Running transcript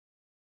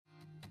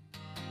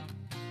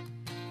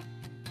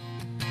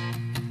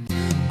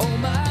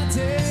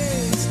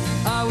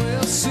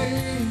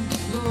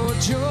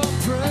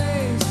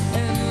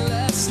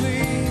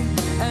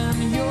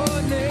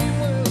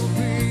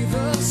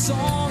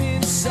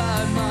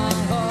inside my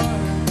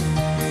heart.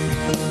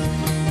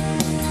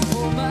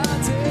 For my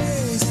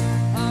days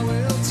I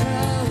will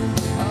tell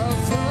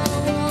of the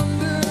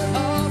wonder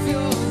of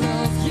your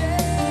love,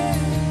 yeah.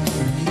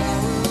 And I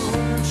will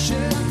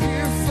worship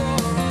you for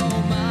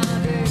all my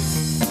days.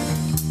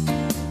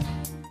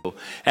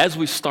 As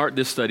we start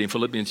this study in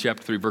Philippians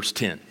chapter 3, verse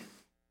 10,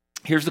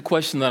 here's the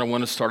question that I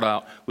want to start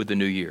out with the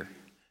new year.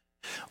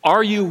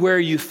 Are you where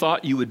you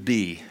thought you would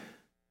be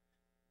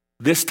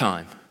this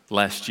time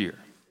last year?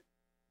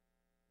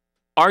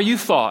 Are you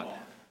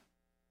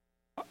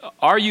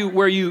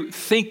where you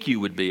think you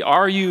would be?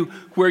 Are you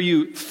where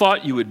you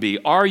thought you would be?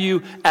 Are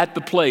you at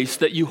the place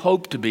that you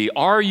hoped to be?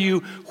 Are you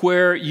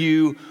where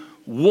you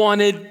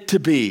wanted to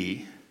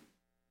be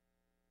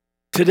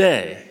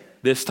today,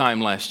 this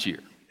time last year?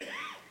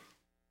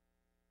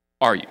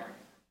 Are you?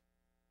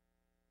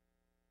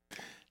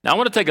 Now, I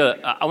want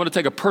to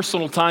take a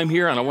personal time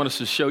here, and I want us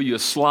to show you a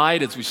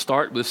slide as we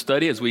start this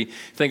study, as we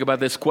think about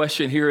this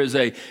question. Here is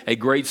a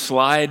great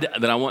slide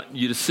that I want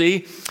you to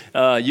see.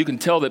 You can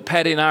tell that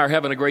Patty and I are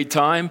having a great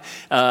time.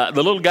 The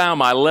little guy on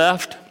my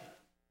left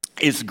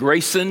is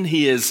Grayson.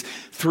 He is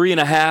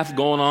 3.5,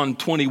 going on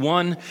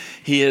 21.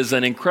 He is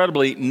an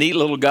incredibly neat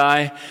little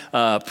guy,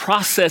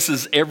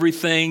 processes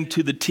everything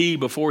to the T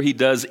before he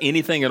does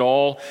anything at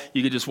all.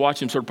 You could just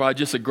watch him, sort of probably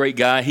just a great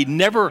guy. He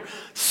never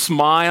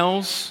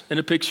smiles in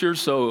a picture,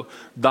 so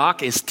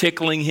Doc is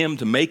tickling him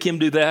to make him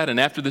do that. And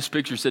after this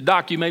picture, he said,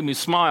 "Doc, you made me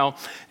smile."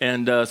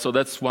 And so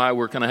that's why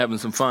we're kind of having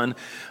some fun.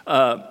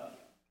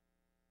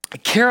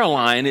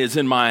 Caroline is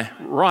in my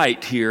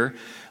right here.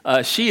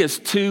 She is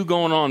 2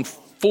 going on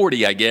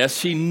 40, I guess.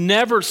 She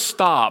never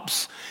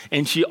stops,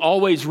 and she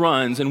always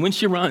runs. And when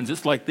she runs,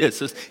 it's like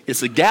this.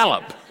 It's a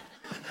gallop.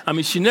 I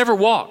mean, she never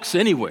walks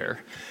anywhere.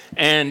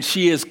 And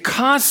she is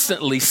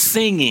constantly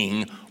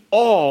singing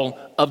all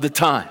of the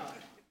time.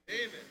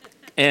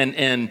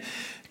 And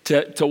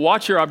to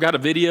watch her, I've got a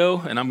video,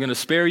 and I'm going to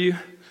spare you.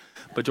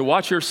 But to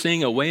watch her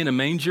sing "Away in a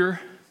Manger"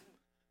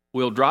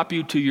 will drop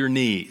you to your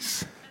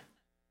knees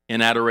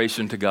in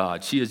adoration to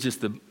God. She is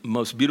just the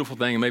most beautiful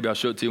thing, and maybe I'll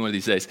show it to you one of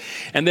these days.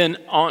 And then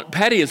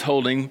Patty is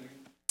holding,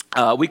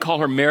 we call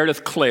her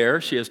Meredith Claire.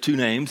 She has 2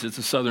 names. It's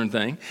a southern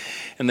thing.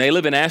 And they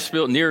live in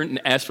Asheville, near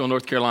Asheville,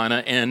 North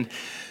Carolina. And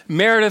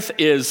Meredith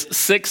is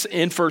 6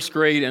 in first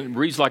grade and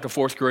reads like a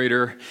 4th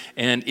grader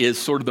and is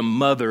sort of the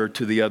mother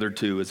to the other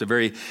 2. Is a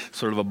very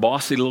sort of a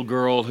bossy little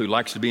girl who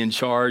likes to be in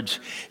charge,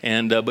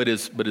 and but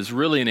is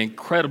really an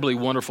incredibly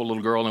wonderful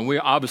little girl. And we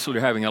obviously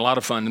are having a lot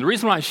of fun. And the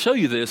reason why I show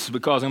you this is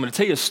because I'm going to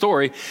tell you a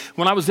story.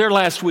 When I was there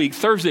last week,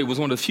 Thursday was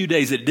one of the few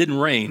days it didn't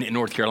rain in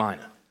North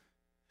Carolina.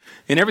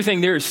 And everything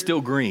there is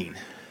still green.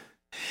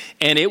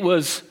 And it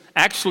was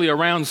actually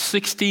around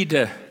 60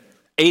 to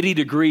 80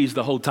 degrees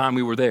the whole time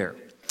we were there.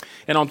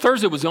 And on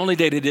Thursday was the only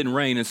day that it didn't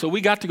rain. And so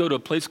we got to go to a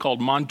place called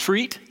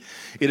Montreat.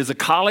 It is a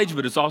college,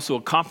 but it's also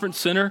a conference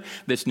center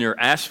that's near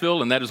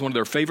Asheville, and that is one of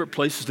their favorite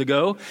places to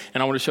go.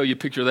 And I want to show you a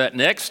picture of that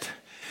next.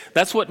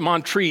 That's what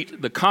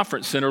Montreat, the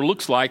conference center,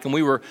 looks like. And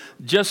we were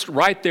just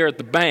right there at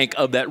the bank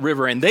of that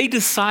river. And they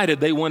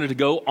decided they wanted to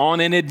go on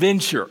an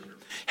adventure.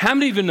 How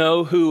many of you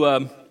know who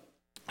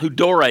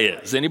Dora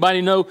is?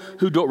 Anybody know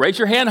who Dora? Raise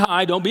your hand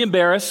high. Don't be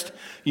embarrassed.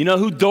 You know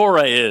who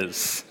Dora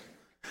is.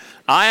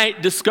 I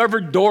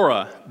discovered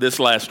Dora this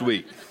last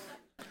week.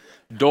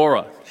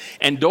 Dora.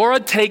 And Dora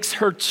takes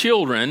her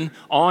children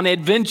on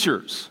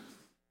adventures.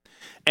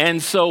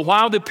 And so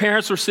while the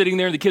parents were sitting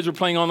there and the kids were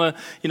playing on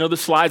the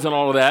slides and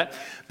all of that,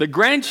 the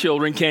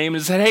grandchildren came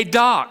and said, "Hey,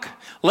 Doc,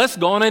 let's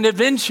go on an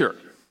adventure."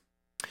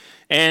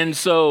 And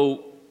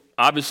so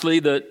obviously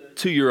the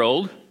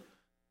 2-year-old,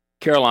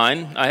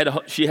 Caroline,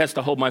 she has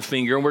to hold my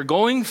finger, and we're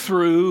going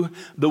through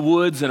the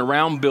woods and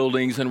around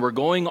buildings, and we're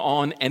going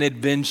on an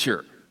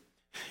adventure.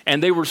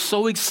 And they were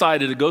so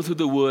excited to go through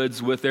the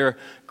woods with their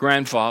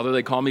grandfather.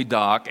 They call me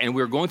Doc, and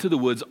we were going through the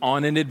woods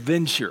on an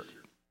adventure.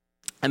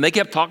 And they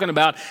kept talking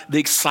about the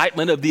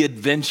excitement of the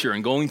adventure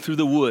and going through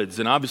the woods.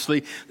 And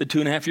obviously, the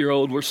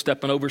 2.5-year-old, we're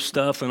stepping over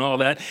stuff and all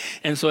that.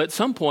 And so at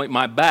some point,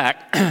 my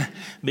back,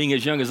 being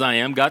as young as I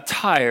am, got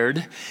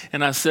tired.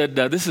 And I said,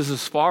 this is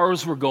as far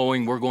as we're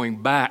going. We're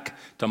going back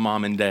to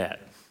Mom and Dad.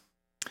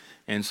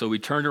 And so we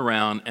turned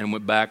around and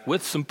went back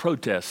with some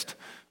protest,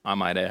 I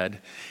might add,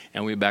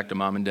 and we went back to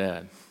Mom and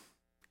Dad.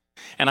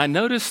 And I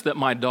noticed that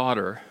my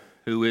daughter,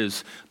 who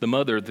is the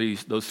mother of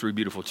those 3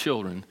 beautiful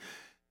children,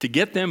 to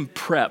get them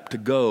prepped to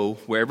go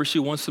wherever she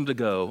wants them to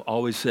go,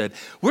 always said,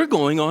 "We're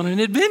going on an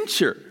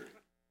adventure,"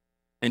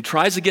 and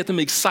tries to get them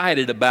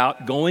excited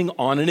about going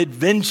on an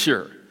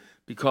adventure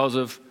because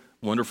of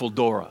wonderful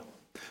Dora.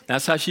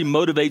 That's how she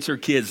motivates her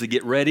kids to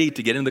get ready,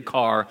 to get in the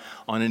car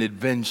on an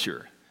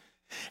adventure.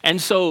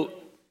 And so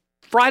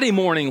Friday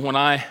morning when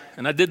I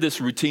did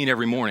this routine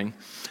every morning,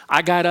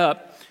 I got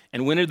up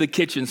and went into the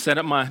kitchen, set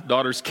up my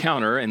daughter's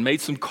counter, and made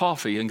some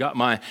coffee and got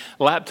my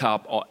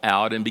laptop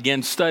out and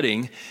began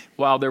studying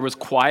while there was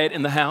quiet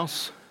in the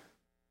house.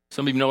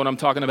 Some of you know what I'm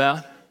talking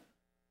about.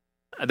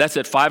 That's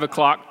at 5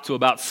 o'clock to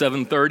about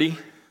 7:30.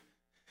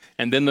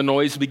 And then the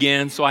noise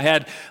began. So I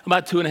had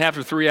about 2.5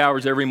 to 3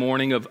 hours every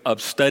morning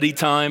of study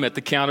time at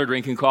the counter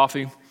drinking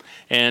coffee.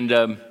 And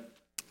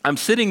I'm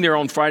sitting there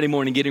on Friday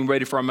morning getting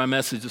ready for my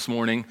message this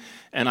morning.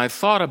 And I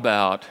thought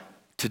about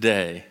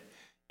today,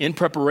 in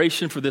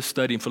preparation for this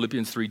study in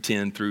Philippians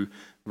 3:10 through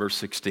verse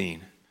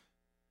 16,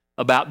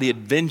 about the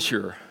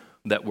adventure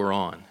that we're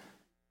on.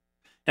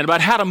 And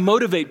about how to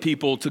motivate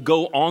people to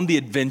go on the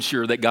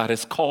adventure that God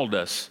has called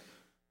us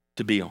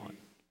to be on.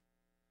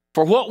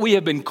 For what we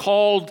have been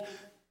called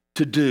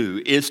to do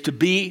is to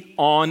be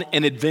on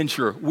an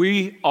adventure.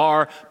 We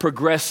are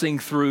progressing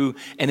through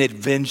an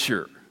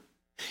adventure.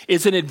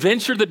 It's an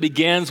adventure that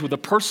begins with a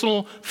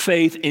personal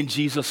faith in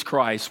Jesus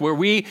Christ, where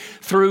we,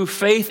 through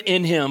faith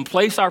in Him,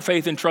 place our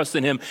faith and trust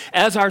in Him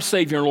as our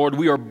Savior and Lord.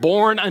 We are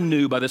born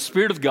anew by the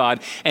Spirit of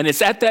God, and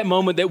it's at that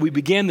moment that we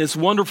begin this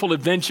wonderful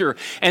adventure.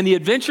 And the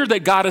adventure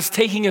that God is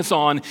taking us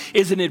on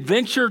is an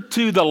adventure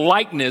to the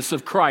likeness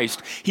of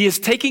Christ. He is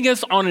taking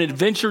us on an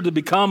adventure to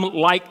become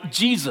like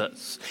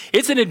Jesus.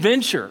 It's an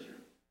adventure,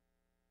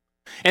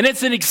 and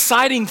it's an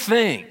exciting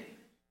thing.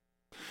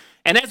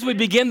 And as we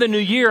begin the new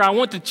year, I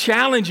want to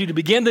challenge you to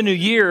begin the new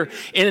year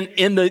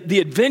in the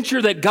adventure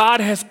that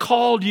God has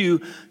called you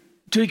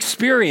to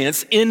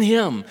experience in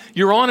Him.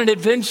 You're on an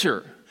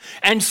adventure.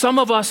 And some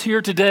of us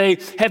here today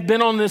have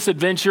been on this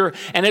adventure,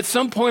 and at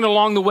some point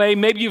along the way,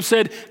 maybe you've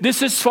said,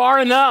 this is far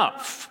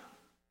enough.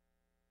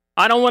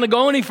 I don't want to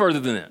go any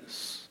further than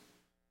this.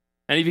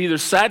 And you've either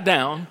sat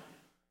down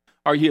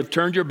or you have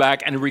turned your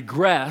back and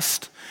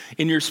regressed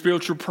in your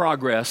spiritual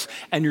progress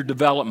and your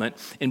development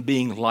in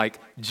being like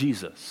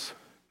Jesus.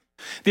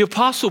 The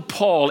Apostle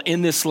Paul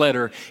in this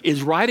letter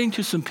is writing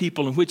to some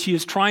people in which he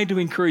is trying to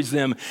encourage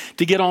them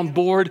to get on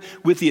board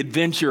with the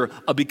adventure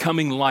of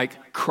becoming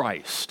like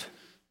Christ.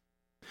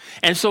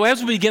 And so as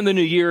we begin the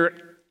new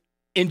year,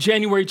 in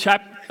January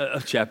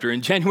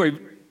January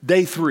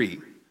day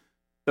 3,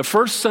 the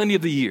first Sunday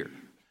of the year,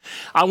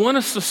 I want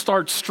us to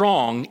start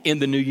strong in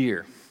the new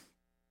year.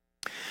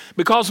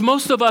 Because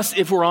most of us,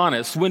 if we're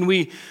honest,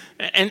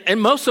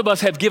 and most of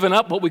us have given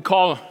up what we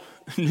call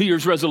New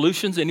Year's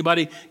resolutions.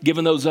 Anybody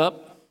given those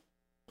up?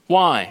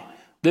 Why?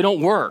 They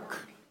don't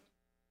work,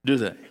 do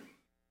they?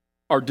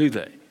 Or do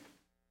they?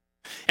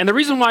 And the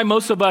reason why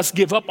most of us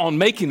give up on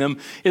making them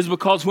is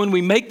because when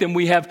we make them,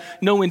 we have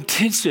no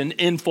intention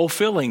in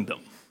fulfilling them.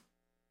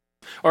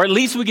 Or at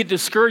least we get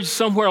discouraged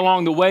somewhere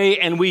along the way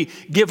and we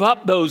give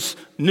up those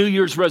New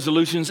Year's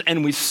resolutions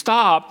and we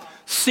stop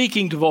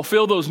seeking to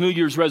fulfill those New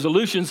Year's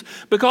resolutions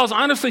because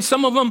honestly,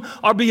 some of them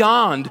are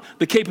beyond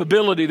the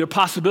capability, the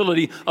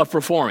possibility of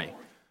performing.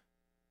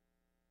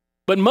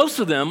 But most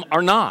of them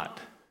are not.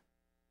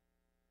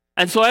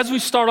 And so as we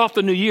start off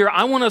the new year,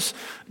 I want us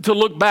to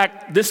look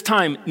back this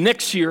time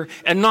next year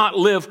and not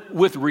live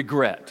with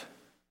regret.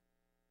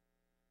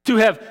 To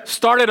have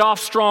started off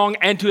strong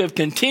and to have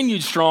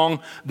continued strong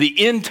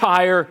the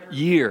entire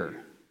year.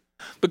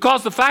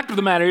 Because the fact of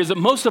the matter is that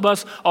most of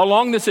us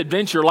along this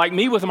adventure, like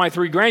me with my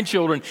 3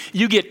 grandchildren,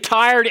 you get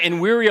tired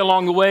and weary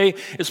along the way,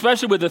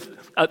 especially with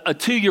a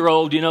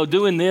 2-year-old,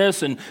 doing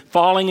this and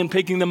falling and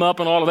picking them up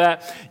and all of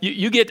that.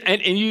 You get,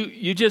 and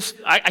you just,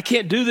 I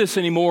can't do this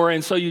anymore.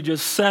 And so you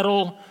just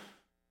settle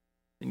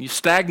and you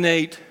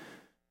stagnate,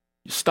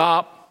 you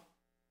stop,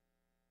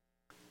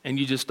 and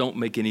you just don't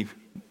make any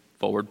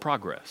forward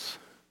progress.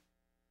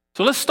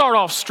 So let's start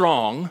off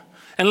strong.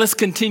 And let's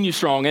continue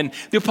strong. And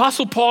the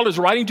Apostle Paul is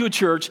writing to a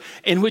church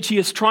in which he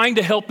is trying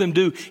to help them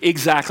do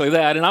exactly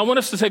that. And I want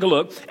us to take a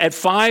look at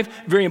 5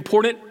 very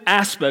important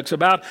aspects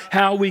about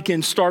how we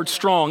can start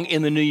strong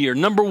in the new year.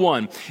 Number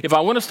 1, if I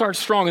want to start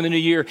strong in the new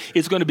year,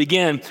 it's going to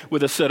begin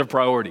with a set of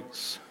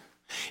priorities.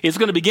 It's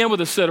going to begin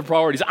with a set of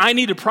priorities. I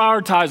need to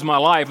prioritize my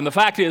life. And the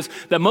fact is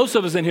that most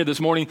of us in here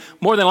this morning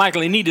more than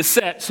likely need to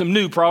set some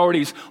new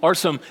priorities or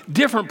some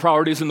different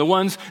priorities than the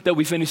ones that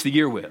we finished the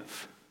year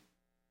with.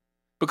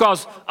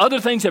 Because other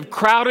things have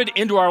crowded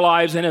into our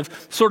lives and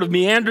have sort of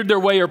meandered their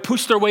way or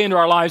pushed their way into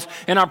our lives,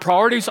 and our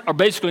priorities are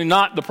basically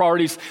not the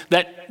priorities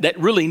that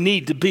really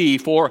need to be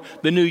for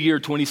the new year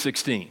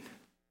 2016.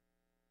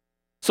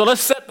 So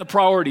let's set the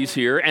priorities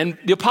here, and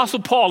the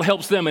Apostle Paul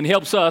helps them and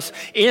helps us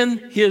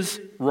in his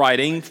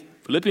writing,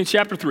 Philippians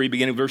chapter 3,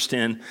 beginning verse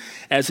 10,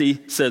 as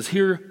he says,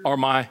 here are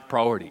my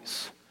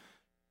priorities.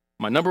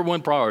 My number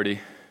 1 priority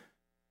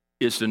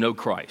is to know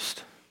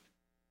Christ.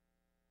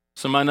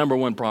 So my number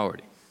 1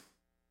 priority.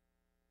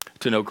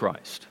 To know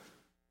Christ.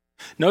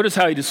 Notice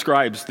how he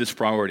describes this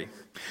priority.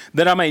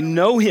 That I may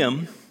know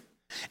him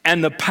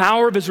and the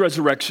power of his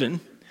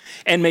resurrection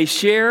and may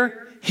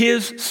share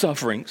his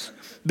sufferings,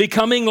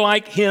 becoming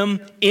like him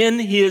in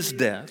his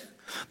death,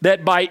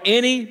 that by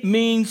any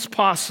means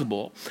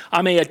possible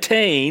I may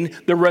attain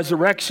the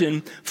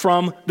resurrection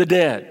from the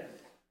dead.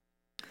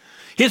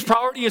 His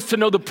priority is to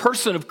know the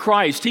person of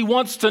Christ. He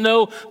wants to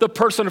know the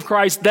person of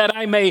Christ that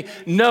I may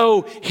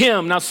know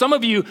him. Now, some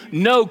of you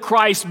know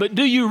Christ, but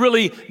do you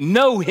really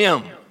know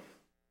him?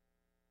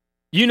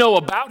 You know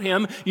about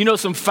him. You know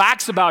some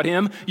facts about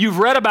him. You've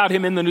read about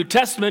him in the New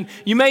Testament.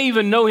 You may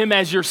even know him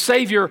as your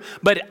Savior,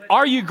 but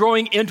are you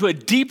growing into a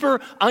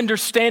deeper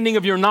understanding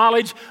of your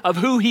knowledge of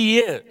who he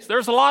is?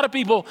 There's a lot of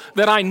people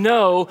that I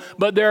know,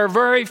 but there are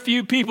very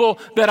few people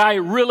that I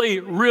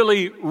really,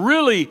 really,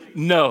 really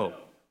know.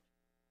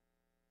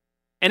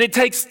 And it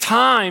takes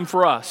time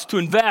for us to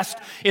invest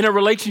in a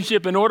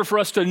relationship in order for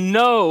us to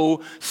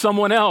know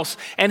someone else.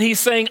 And he's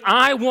saying,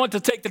 I want to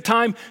take the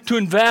time to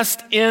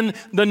invest in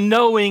the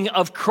knowing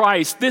of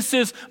Christ. This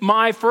is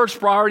my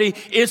first priority,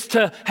 is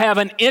to have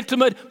an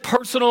intimate,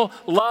 personal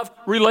love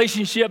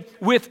relationship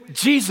with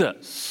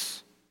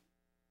Jesus.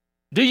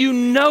 Do you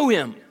know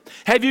him?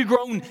 Have you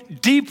grown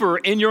deeper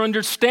in your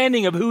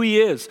understanding of who he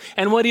is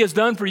and what he has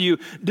done for you?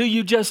 Do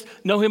you just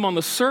know him on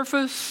the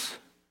surface?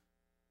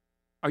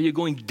 Are you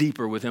going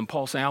deeper with him?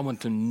 Paul saying, I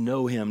want to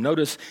know him.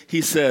 Notice he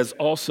says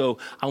also,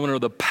 I want to know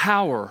the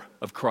power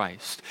of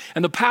Christ.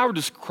 And the power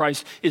of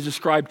Christ is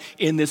described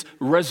in this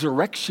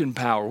resurrection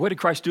power. What did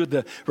Christ do at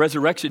the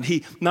resurrection?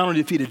 He not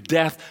only defeated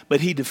death,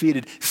 but he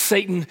defeated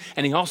Satan,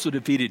 and he also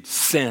defeated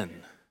sin.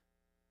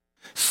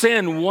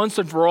 Sin, once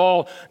and for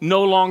all,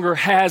 no longer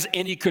has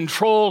any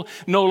control,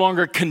 no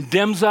longer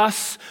condemns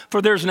us,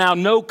 for there's now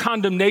no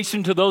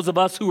condemnation to those of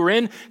us who are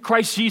in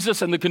Christ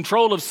Jesus, and the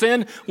control of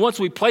sin, once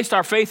we placed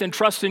our faith and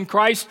trust in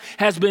Christ,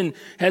 has been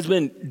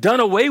done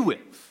away with.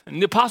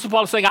 And the Apostle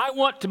Paul is saying, I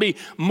want to be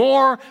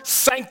more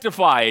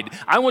sanctified.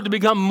 I want to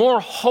become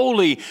more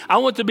holy. I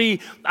want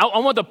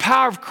the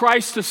power of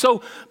Christ to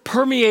so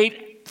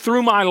permeate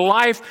through my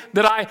life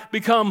that I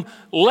become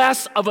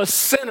less of a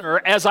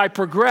sinner as I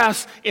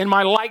progress in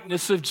my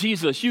likeness of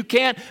Jesus. You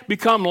can't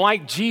become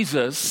like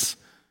Jesus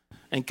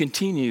and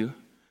continue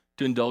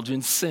to indulge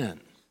in sin.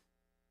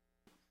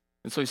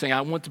 And so he's saying, I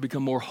want to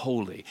become more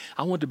holy.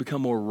 I want to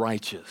become more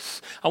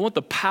righteous. I want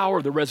the power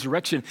of the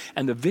resurrection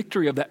and the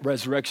victory of that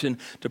resurrection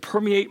to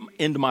permeate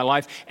into my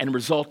life and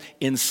result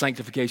in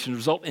sanctification,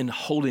 result in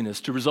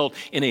holiness, to result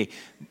in a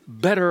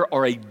better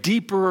or a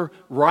deeper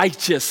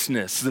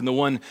righteousness than the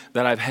one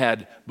that I've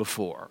had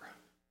before.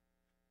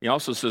 He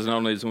also says not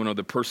only does he want to know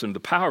the person, the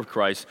power of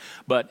Christ,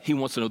 but he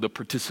wants to know the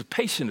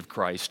participation of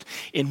Christ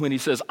in when he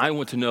says, I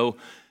want to know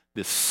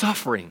the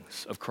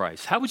sufferings of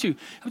Christ. How would you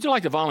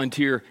like to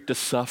volunteer to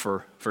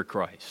suffer for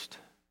Christ?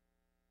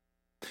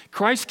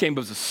 Christ came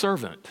as a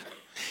servant,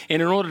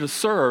 and in order to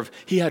serve,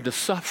 he had to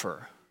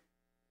suffer.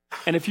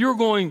 And if you're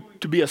going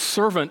to be a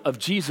servant of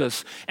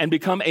Jesus and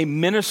become a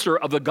minister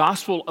of the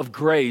gospel of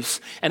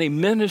grace and a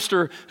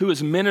minister who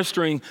is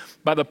ministering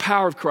by the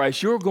power of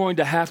Christ, you're going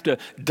to have to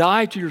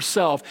die to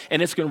yourself,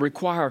 and it's going to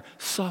require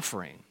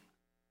suffering.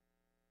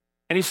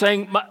 And he's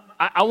saying,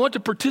 I want to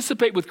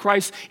participate with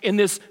Christ in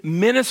this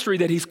ministry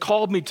that he's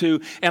called me to,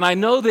 and I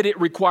know that it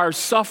requires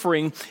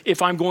suffering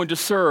if I'm going to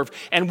serve.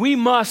 And we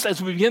must,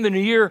 as we begin the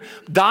new year,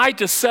 die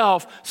to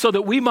self so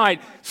that we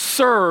might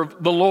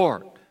serve the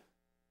Lord.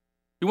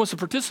 He wants to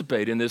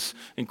participate in this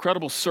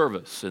incredible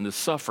service and this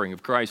suffering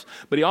of Christ,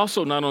 but he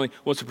also not only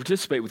wants to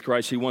participate with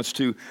Christ, he wants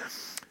to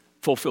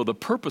fulfill the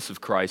purpose of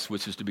Christ,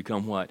 which is to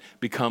become what?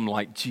 Become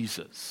like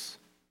Jesus.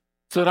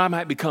 So that I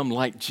might become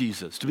like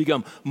Jesus, to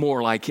become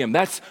more like him.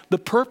 That's the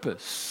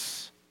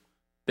purpose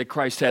that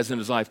Christ has in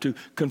his life, to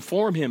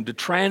conform him, to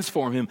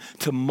transform him,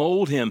 to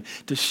mold him,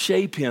 to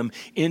shape him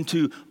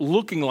into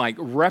looking like,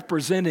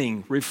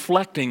 representing,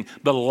 reflecting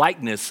the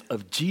likeness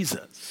of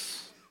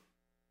Jesus.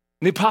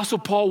 And the Apostle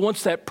Paul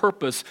wants that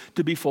purpose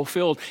to be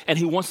fulfilled, and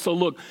he wants to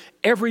look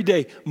every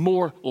day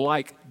more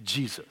like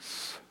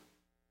Jesus.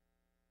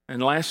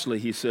 And lastly,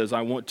 he says,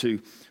 I want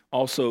to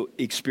also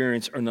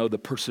experience or know the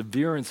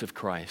perseverance of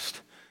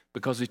Christ,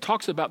 because he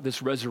talks about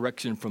this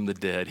resurrection from the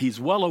dead. He's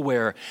well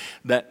aware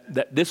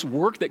that this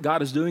work that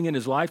God is doing in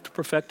his life to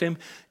perfect him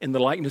in the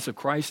likeness of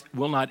Christ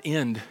will not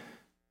end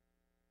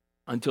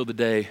until the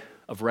day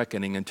of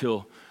reckoning,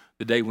 until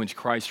the day when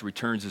Christ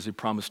returns as he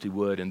promised he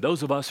would. And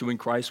those of us who are in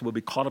Christ will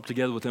be caught up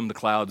together with him in the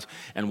clouds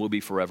and will be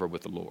forever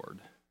with the Lord.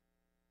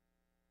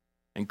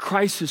 And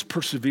Christ is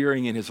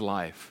persevering in his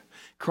life.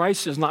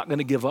 Christ is not going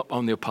to give up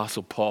on the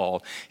Apostle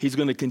Paul. He's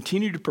going to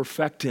continue to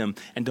perfect him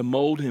and to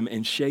mold him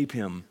and shape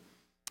him.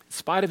 In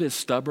spite of his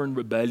stubborn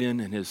rebellion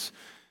and his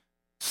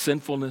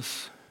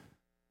sinfulness.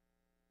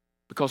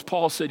 Because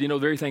Paul said, the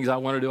very things I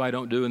want to do, I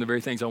don't do, and the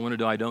very things I want to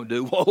do, I don't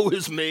do. Woe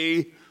is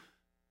me.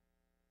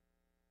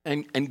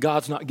 And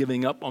God's not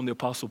giving up on the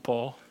Apostle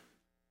Paul.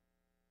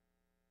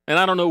 And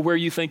I don't know where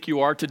you think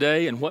you are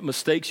today and what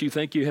mistakes you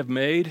think you have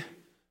made.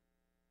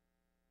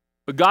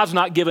 But God's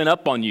not giving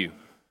up on you.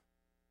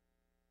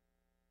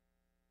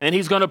 And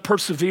he's going to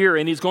persevere,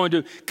 and he's going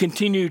to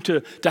continue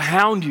to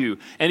hound you,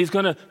 and he's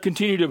going to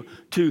continue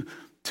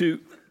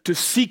to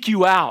seek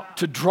you out,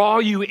 to draw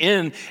you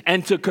in,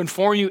 and to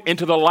conform you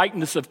into the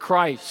likeness of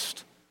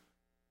Christ.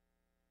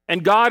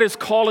 And God is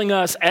calling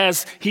us,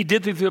 as he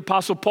did through the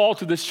Apostle Paul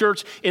to this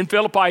church in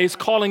Philippi, he's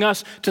calling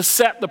us to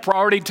set the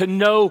priority to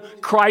know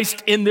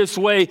Christ in this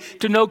way,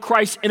 to know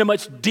Christ in a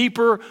much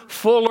deeper,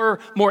 fuller,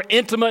 more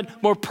intimate,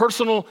 more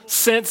personal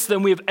sense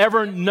than we've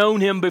ever known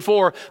him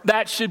before.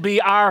 That should be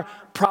our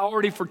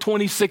priority for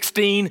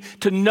 2016,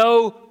 to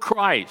know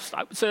Christ.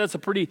 I would say that's a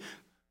pretty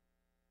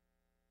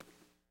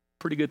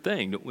good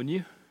thing, wouldn't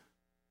you?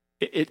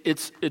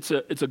 It's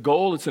a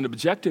goal, it's an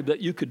objective that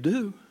you could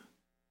do,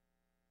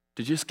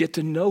 to just get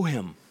to know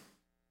him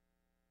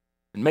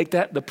and make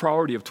that the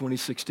priority of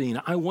 2016.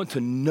 I want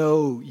to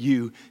know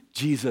you,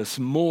 Jesus,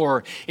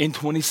 more in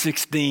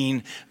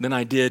 2016 than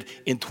I did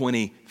in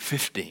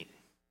 2015.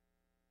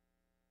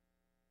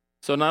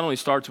 So it not only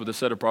starts with a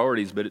set of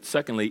priorities, but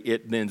secondly,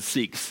 it then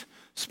seeks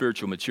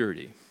spiritual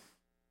maturity.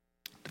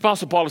 The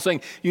Apostle Paul is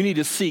saying you need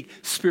to seek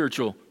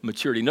spiritual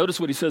maturity. Notice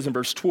what he says in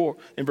verse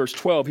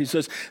 12. He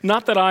says,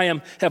 not that I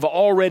have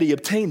already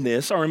obtained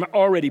this or am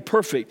already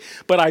perfect,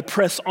 but I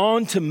press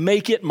on to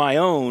make it my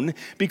own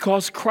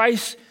because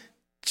Christ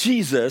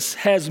Jesus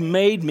has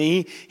made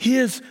me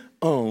his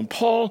own.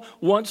 Paul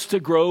wants to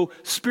grow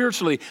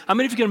spiritually. I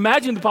mean, if you can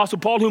imagine the Apostle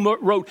Paul, who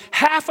wrote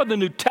half of the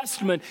New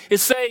Testament,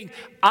 is saying,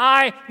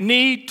 I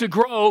need to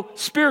grow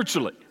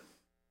spiritually.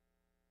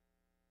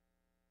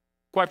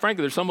 Quite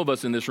frankly, there's some of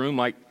us in this room,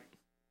 like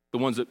the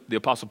ones that the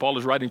Apostle Paul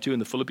is writing to in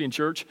the Philippian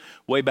church,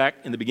 way back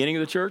in the beginning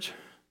of the church,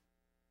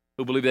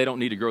 who believe they don't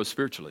need to grow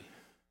spiritually.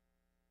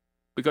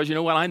 Because you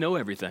know what? I know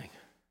everything.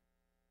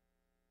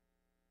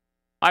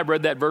 I've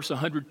read that verse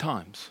 100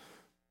 times.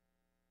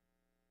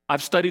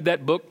 I've studied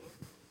that book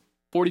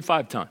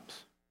 45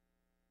 times.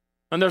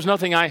 And there's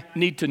nothing I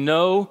need to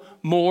know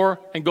more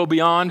and go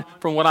beyond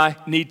from what I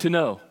need to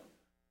know.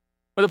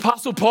 But the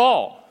Apostle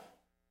Paul,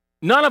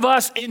 none of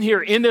us in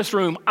here, in this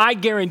room, I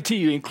guarantee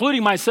you,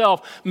 including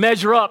myself,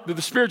 measure up to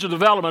the spiritual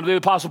development of the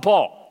Apostle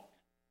Paul.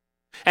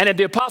 And if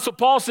the Apostle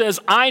Paul says,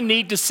 I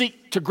need to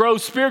seek to grow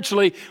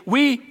spiritually,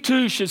 we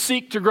too should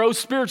seek to grow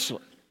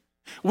spiritually.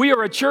 We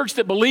are a church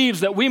that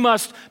believes that we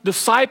must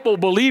disciple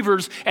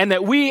believers and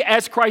that we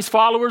as Christ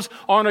followers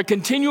are on a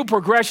continual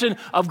progression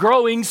of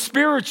growing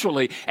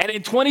spiritually. And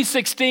in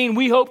 2016,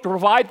 we hope to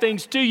provide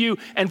things to you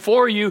and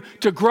for you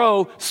to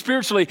grow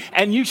spiritually.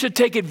 And you should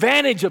take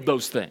advantage of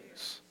those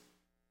things.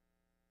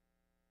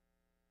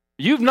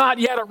 You've not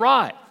yet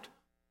arrived.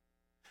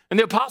 And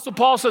the Apostle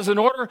Paul says, in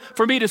order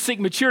for me to seek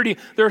maturity,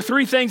 there are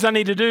three things I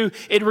need to do.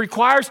 It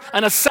requires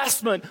an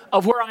assessment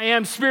of where I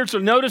am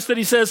spiritually. Notice that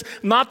he says,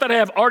 not that I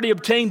have already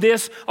obtained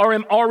this or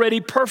am already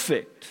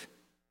perfect.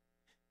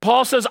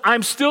 Paul says,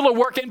 I'm still a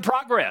work in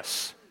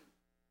progress.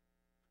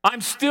 I'm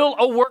still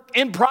a work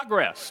in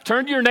progress.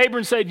 Turn to your neighbor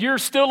and say, you're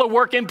still a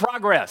work in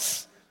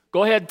progress.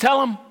 Go ahead,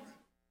 tell him.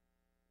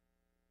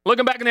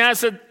 Looking back in the eye, I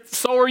said,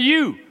 so are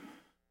you.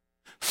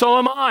 So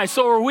am I,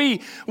 so are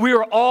we. We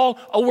are all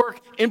a work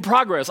in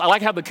progress. I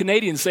like how the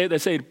Canadians say it. They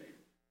say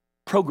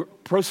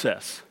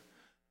process.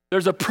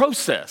 There's a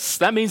process.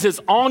 That means it's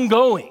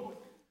ongoing.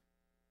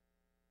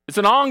 It's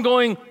an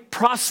ongoing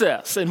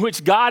process in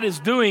which God is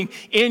doing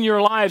in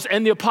your lives.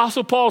 And the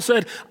Apostle Paul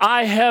said,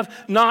 I have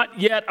not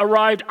yet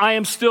arrived. I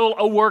am still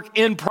a work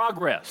in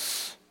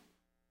progress.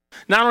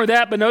 Not only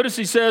that, but notice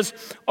he says,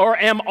 or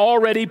am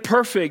already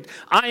perfect.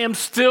 I am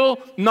still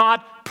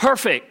not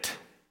perfect.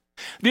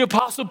 The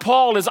Apostle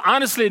Paul is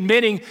honestly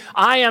admitting,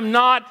 I am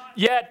not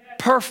yet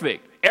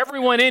perfect.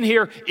 Everyone in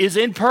here is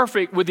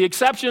imperfect with the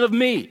exception of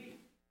me.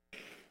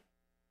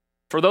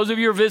 For those of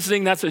you who are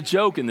visiting, that's a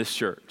joke in this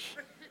church.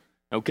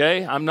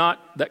 Okay? I'm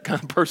not that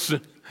kind of person.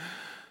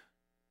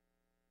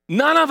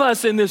 None of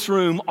us in this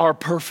room are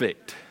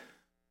perfect.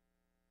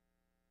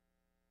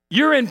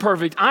 You're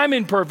imperfect. I'm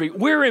imperfect.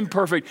 We're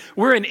imperfect.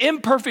 We're an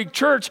imperfect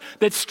church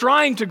that's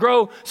striving to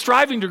grow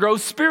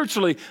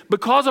spiritually.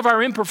 Because of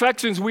our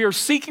imperfections, we are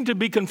seeking to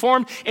be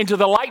conformed into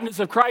the likeness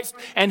of Christ,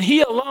 and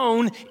he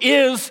alone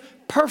is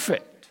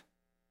perfect.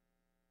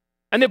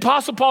 And the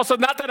Apostle Paul said,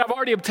 not that I've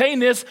already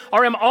obtained this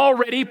or am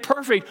already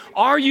perfect.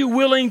 Are you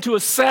willing to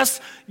assess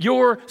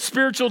your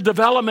spiritual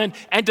development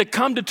and to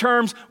come to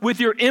terms with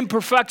your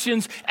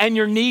imperfections and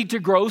your need to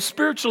grow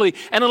spiritually?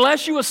 And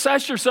unless you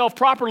assess yourself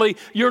properly,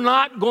 you're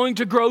not going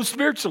to grow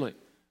spiritually.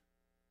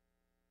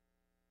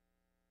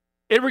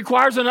 It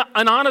requires an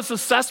honest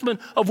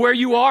assessment of where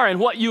you are and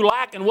what you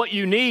lack and what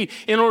you need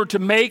in order to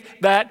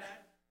make that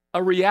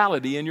a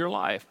reality in your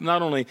life.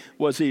 Not only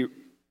was he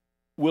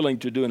willing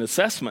to do an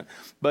assessment,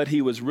 but he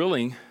was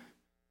willing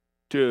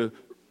to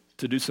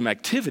do some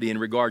activity in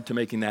regard to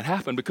making that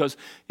happen. Because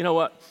you know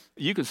what?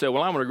 You can say,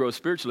 well, I want to grow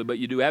spiritually, but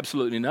you do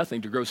absolutely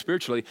nothing to grow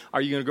spiritually. Are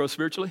you going to grow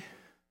spiritually?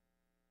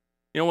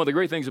 You know, one of the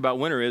great things about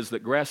winter is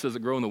that grass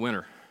doesn't grow in the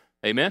winter.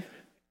 Amen?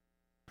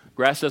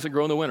 Grass doesn't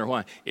grow in the winter.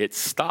 Why? It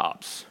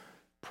stops.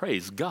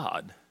 Praise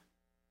God.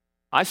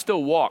 I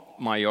still walk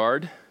my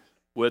yard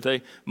with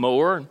a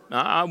mower.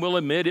 I will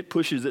admit it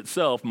pushes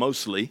itself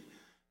mostly.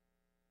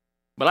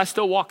 But I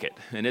still walk it,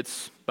 and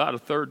it's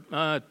about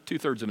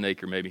 2/3 of an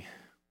acre maybe.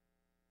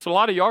 It's a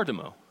lot of yard to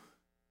mow.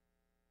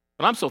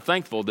 But I'm so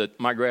thankful that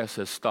my grass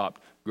has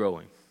stopped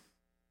growing.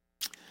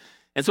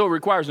 And so it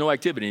requires no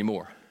activity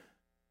anymore.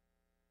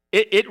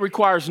 It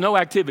requires no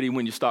activity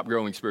when you stop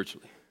growing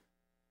spiritually.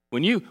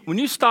 When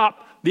you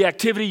stop the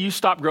activity, you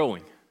stop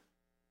growing.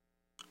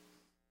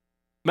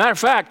 Matter of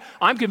fact,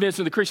 I'm convinced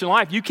in the Christian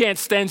life, you can't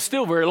stand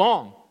still very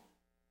long.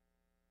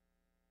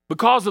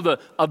 Because of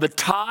the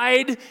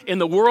tide in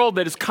the world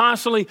that is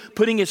constantly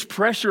putting its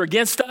pressure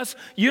against us,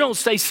 you don't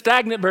stay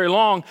stagnant very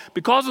long.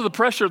 Because of the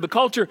pressure of the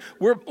culture,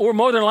 we're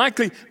more than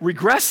likely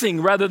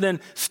regressing rather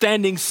than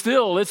standing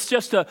still. It's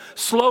just a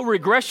slow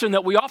regression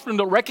that we often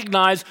don't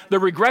recognize the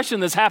regression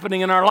that's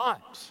happening in our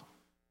lives.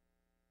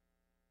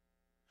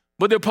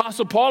 But the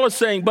Apostle Paul is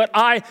saying, but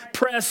I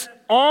press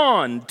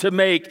on to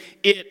make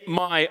it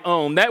my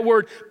own. That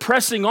word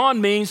pressing on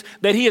means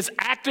that he is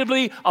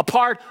actively a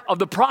part of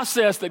the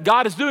process that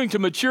God is doing to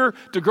mature,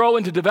 to grow,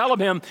 and to develop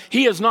him.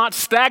 He is not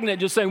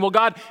stagnant, just saying, well,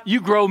 God, you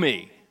grow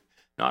me.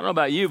 Now, I don't know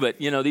about you, but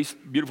these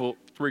beautiful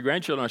 3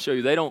 grandchildren I show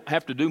you, they don't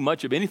have to do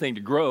much of anything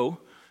to grow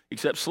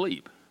except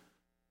sleep.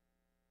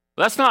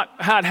 That's not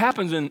how it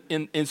happens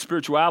in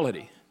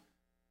spirituality.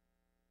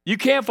 You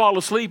can't fall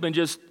asleep and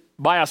just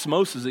by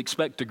osmosis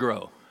expect to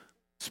grow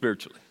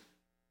spiritually.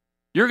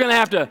 You're going to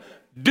have to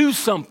do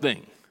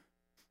something.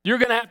 You're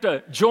going to have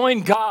to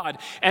join God.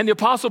 And the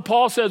Apostle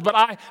Paul says, but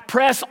I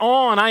press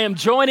on. I am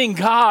joining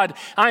God.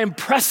 I am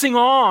pressing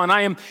on.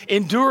 I am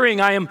enduring.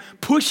 I am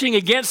pushing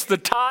against the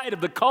tide of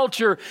the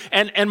culture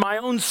and my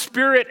own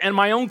spirit and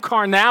my own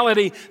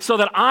carnality so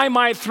that I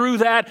might, through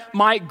that,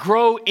 might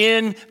grow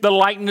in the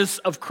likeness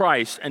of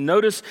Christ. And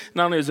notice,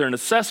 not only is there an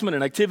assessment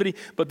and activity,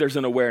 but there's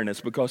an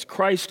awareness because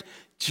Christ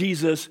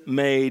Jesus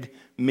made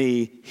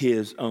me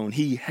his own.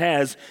 He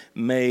has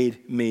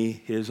made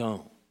me his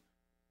own.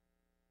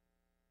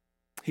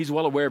 He's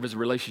well aware of his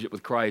relationship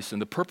with Christ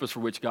and the purpose for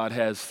which God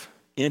has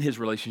in his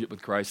relationship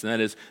with Christ, and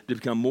that is to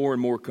become more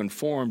and more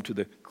conformed to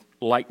the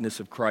likeness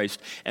of Christ.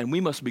 And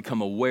we must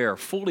become aware,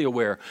 fully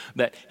aware,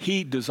 that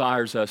he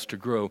desires us to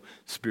grow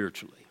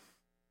spiritually.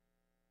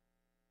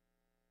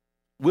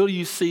 Will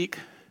you seek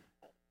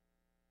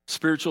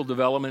spiritual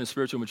development and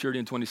spiritual maturity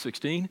in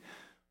 2016?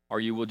 Or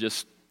you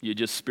just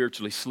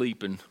spiritually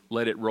sleep and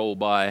let it roll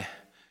by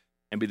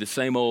and be the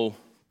same old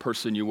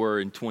person you were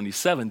in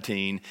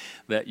 2017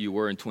 that you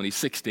were in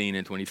 2016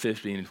 and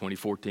 2015 and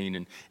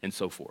 2014 and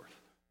so forth.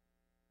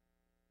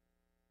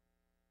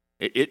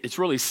 It's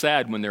really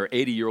sad when there are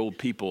 80-year-old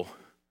people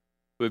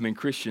who have been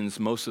Christians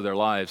most of their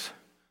lives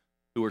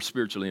who are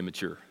spiritually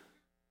immature.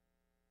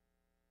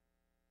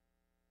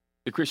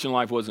 The Christian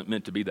life wasn't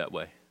meant to be that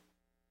way.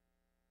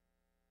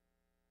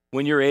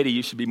 When you're 80,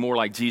 you should be more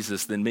like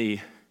Jesus than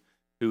me,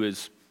 who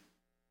is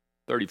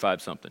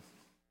 35-something.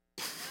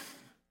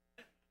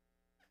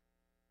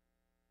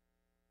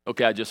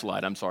 Okay, I just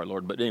lied. I'm sorry,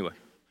 Lord. But anyway,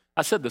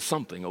 I said the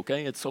something,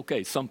 okay? It's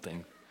okay,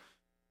 something.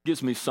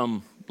 Gives me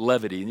some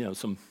levity,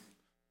 some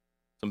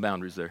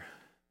boundaries there.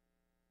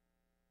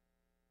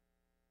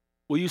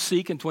 Will you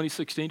seek in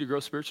 2016 to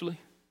grow spiritually?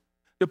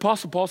 The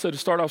Apostle Paul said to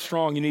start off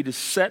strong, you need to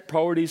set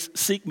priorities,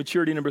 seek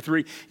maturity. Number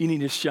 3, you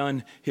need to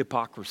shun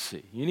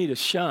hypocrisy. You need to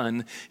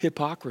shun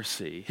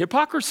hypocrisy.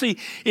 Hypocrisy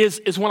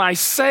is when I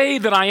say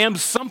that I am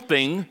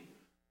something,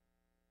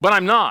 but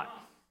I'm not.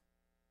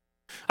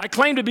 I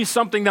claim to be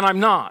something that I'm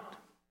not.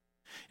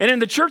 And in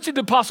the church that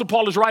the Apostle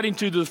Paul is writing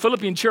to the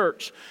Philippian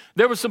church,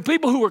 there were some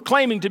people who were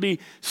claiming to be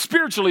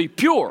spiritually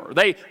pure.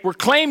 They were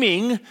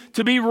claiming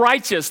to be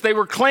righteous. They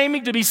were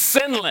claiming to be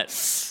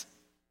sinless.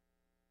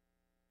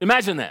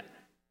 Imagine that.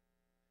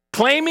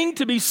 Claiming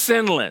to be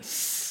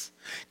sinless.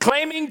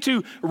 Claiming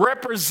to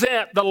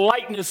represent the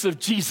likeness of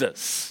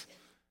Jesus.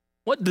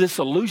 What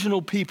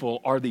disillusional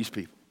people are these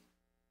people?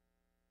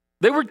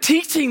 They were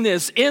teaching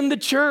this in the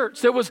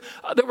church. There were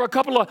a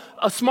couple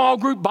of small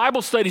group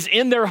Bible studies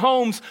in their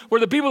homes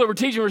where the people that were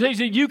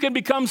teaching you can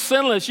become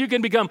sinless. You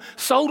can become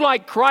so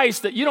like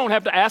Christ that you don't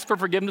have to ask for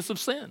forgiveness of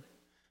sin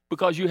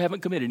because you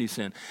haven't committed any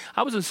sin.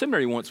 I was in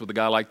seminary once with a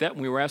guy like that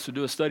when we were asked to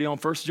do a study on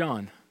 1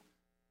 John.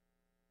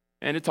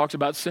 And it talks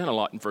about sin a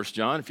lot in 1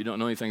 John. If you don't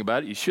know anything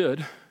about it, you should.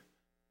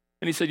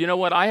 And he said, you know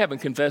what? I haven't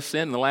confessed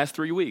sin in the last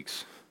 3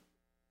 weeks.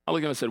 I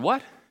looked at him and said,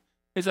 what?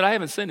 He said, I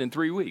haven't sinned in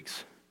 3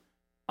 weeks.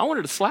 I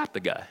wanted to slap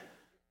the guy.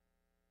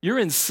 You're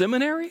in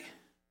seminary?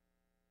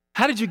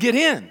 How did you get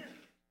in?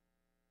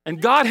 And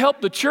God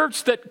helped the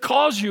church that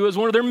calls you as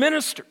one of their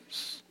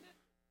ministers.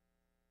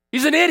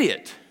 He's an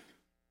idiot.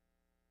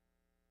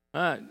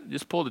 I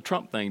just pulled the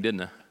Trump thing,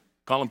 didn't I?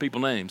 Calling people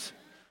names.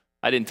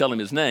 I didn't tell him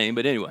his name,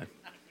 but anyway.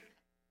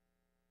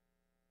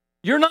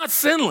 You're not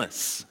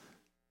sinless.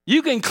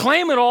 You can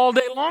claim it all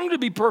day long to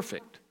be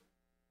perfect,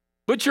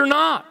 but you're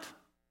not.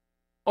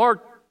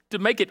 Or to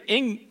make it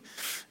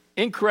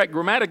incorrect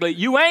grammatically,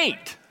 you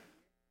ain't.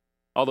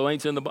 Although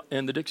ain't's in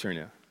the dictionary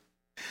now.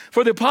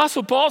 For the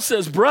Apostle Paul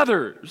says,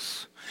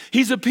 brothers,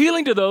 he's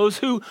appealing to those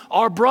who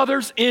are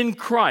brothers in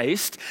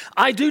Christ.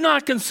 I do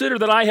not consider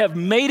that I have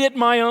made it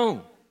my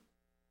own.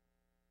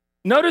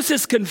 Notice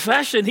his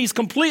confession. He's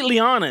completely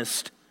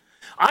honest.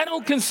 I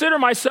don't consider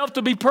myself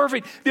to be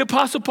perfect. The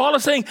Apostle Paul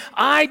is saying,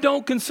 I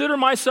don't consider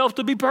myself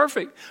to be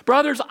perfect.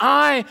 Brothers,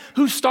 I,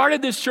 who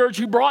started this church,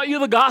 who brought you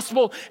the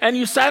gospel, and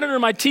you sat under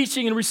my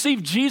teaching and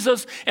received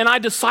Jesus, and I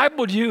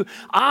discipled you,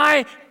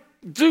 I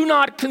do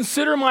not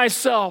consider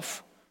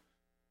myself,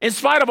 in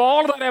spite of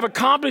all that I've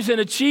accomplished and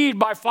achieved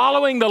by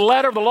following the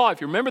letter of the law. If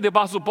you remember the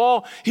Apostle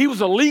Paul, he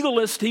was a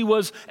legalist. He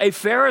was a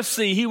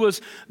Pharisee. He was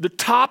the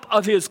top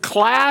of his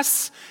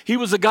class. He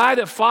was a guy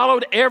that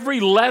followed every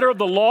letter of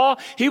the law.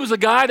 He was a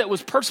guy that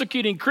was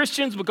persecuting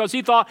Christians because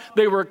he thought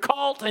they were a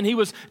cult, and he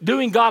was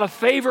doing God a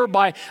favor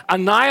by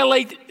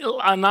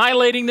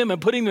annihilating them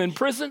and putting them in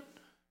prison.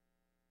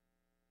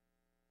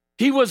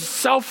 He was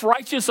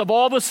self-righteous of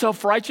all the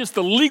self-righteous,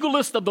 the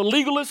legalist of the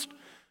legalist.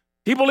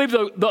 He believed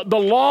the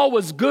law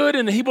was good,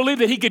 and he believed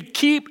that he could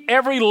keep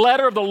every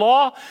letter of the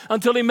law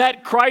until he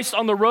met Christ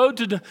on the road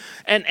to,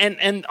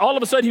 and all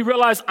of a sudden he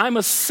realized, I'm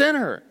a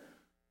sinner.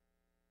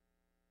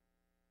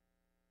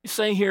 He's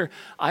saying here,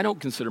 I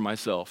don't consider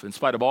myself, in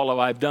spite of all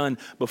I've done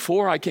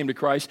before I came to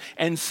Christ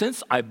and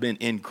since I've been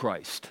in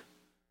Christ.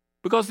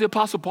 Because the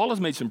Apostle Paul has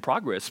made some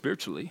progress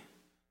spiritually.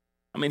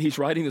 I mean, he's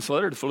writing this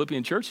letter to the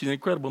Philippian church. He's an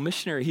incredible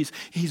missionary.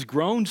 He's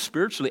grown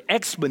spiritually,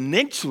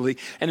 exponentially.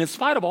 And in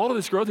spite of all of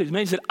this growth that he's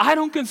made, he said, I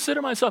don't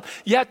consider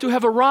myself yet to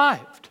have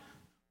arrived.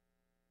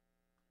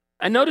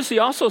 And notice he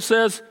also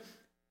says,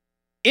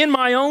 in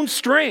my own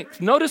strength.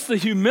 Notice the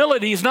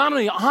humility. He's not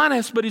only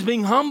honest, but he's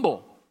being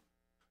humble.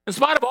 In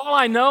spite of all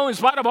I know, in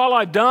spite of all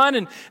I've done,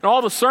 and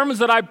all the sermons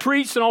that I've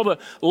preached, and all the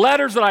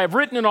letters that I have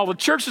written, and all the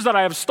churches that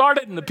I have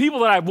started, and the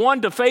people that I've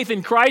won to faith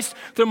in Christ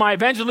through my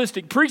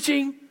evangelistic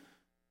preaching,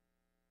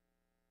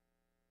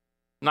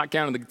 not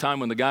counting the time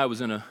when the guy was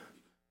in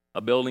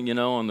a building,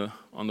 on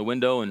the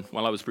window, and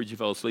while I was preaching, he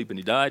fell asleep and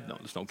he died. No,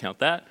 just don't count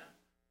that.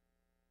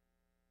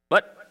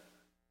 But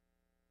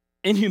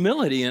in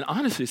humility and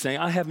honesty, saying,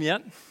 I've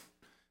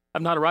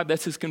not arrived.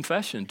 That's his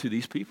confession to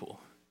these people.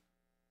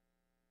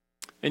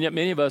 And yet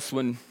many of us,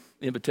 when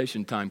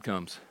invitation time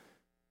comes,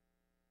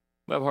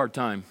 we have a hard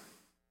time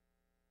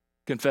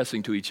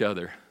confessing to each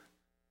other,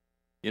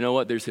 you know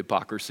what, there's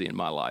hypocrisy in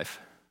my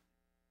life.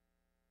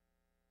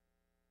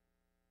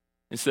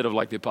 Instead of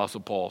like the Apostle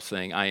Paul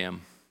saying, I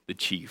am the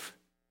chief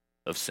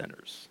of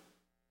sinners.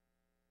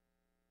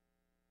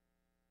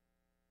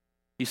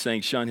 He's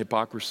saying, shun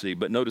hypocrisy.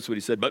 But notice what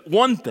he said, but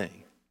one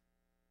thing.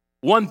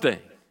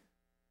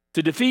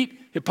 To defeat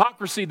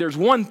hypocrisy, there's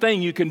one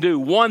thing you can do,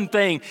 one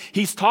thing.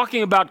 He's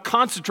talking about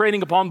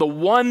concentrating upon the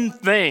one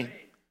thing.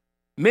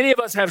 Many of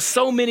us have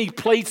so many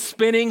plates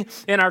spinning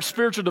in our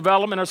spiritual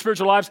development, our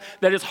spiritual lives,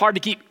 that it's hard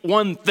to keep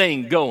one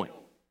thing going.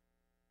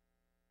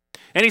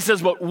 And he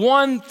says, but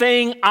one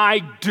thing I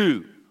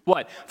do.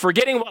 What?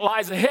 Forgetting what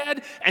lies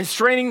ahead and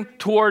straining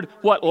toward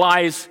what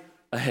lies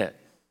ahead.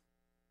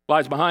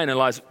 Lies behind and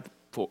lies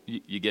before.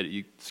 You get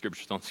it.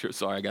 Scriptures don't.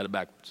 Sorry, I got it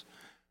backwards.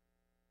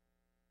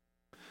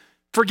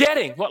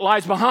 Forgetting what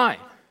lies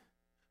behind.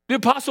 The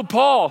Apostle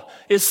Paul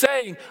is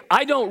saying,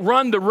 I don't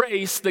run the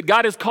race that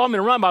God has called me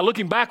to run by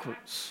looking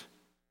backwards.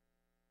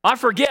 I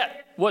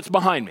forget what's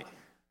behind me.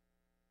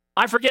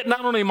 I forget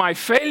not only my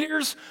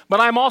failures, but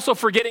I'm also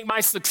forgetting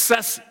my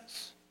successes.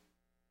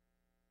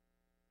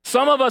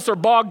 Some of us are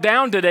bogged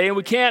down today and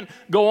we can't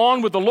go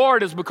on with the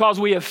Lord is because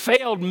we have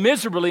failed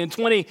miserably in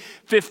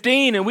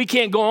 2015 and we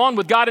can't go on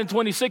with God in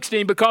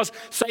 2016 because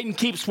Satan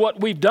keeps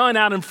what we've done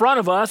out in front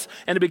of us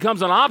and it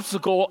becomes an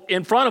obstacle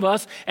in front of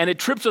us and it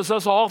trips us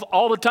up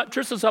all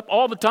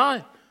the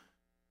time.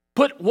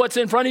 Put what's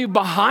in front of you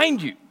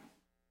behind you.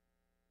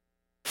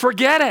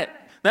 Forget it.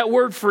 That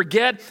word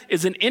forget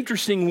is an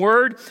interesting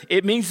word.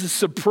 It means to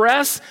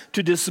suppress,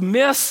 to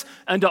dismiss,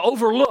 and to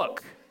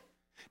overlook.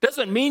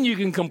 Doesn't mean you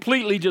can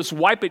completely just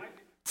wipe it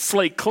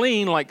slate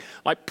clean, like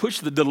push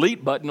the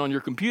delete button on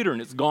your computer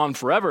and it's gone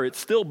forever. It's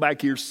still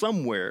back here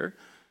somewhere,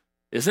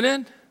 isn't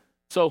it?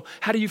 So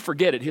how do you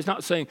forget it? He's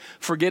not saying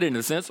forget it in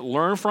a sense.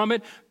 Learn from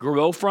it,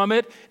 grow from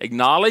it,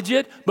 acknowledge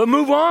it, but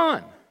move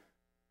on.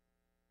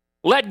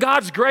 Let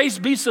God's grace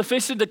be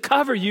sufficient to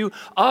cover you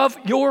of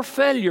your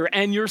failure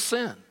and your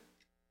sin.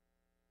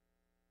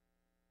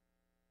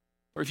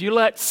 Or if you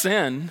let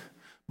sin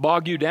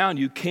bog you down,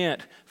 you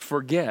can't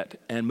forget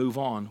and move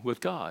on with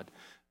God.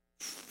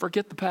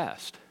 Forget the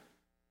past.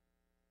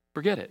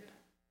 Forget it.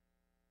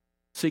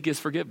 Seek his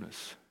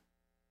forgiveness.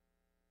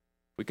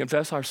 We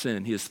confess our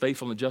sin. He is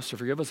faithful and just to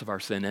forgive us of our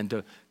sin and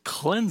to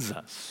cleanse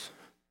us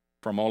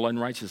from all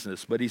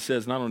unrighteousness. But he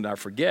says, not only do I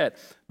forget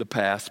the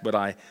past, but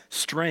I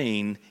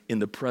strain in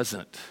the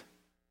present.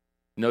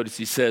 Notice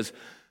he says,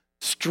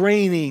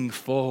 straining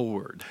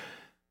forward.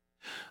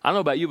 I don't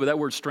know about you, but that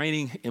word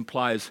straining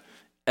implies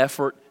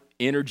effort,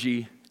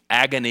 energy,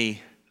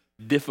 agony,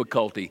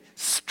 difficulty,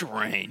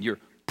 strain. You're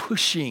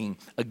pushing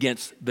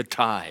against the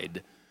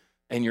tide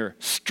and you're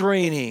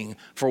straining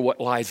for what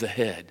lies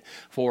ahead,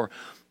 for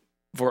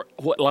For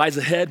what lies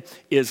ahead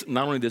is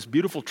not only this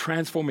beautiful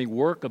transforming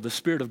work of the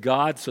Spirit of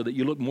God so that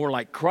you look more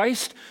like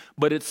Christ,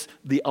 but it's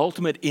the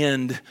ultimate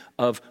end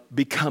of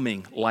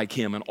becoming like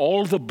Him and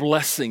all the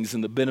blessings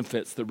and the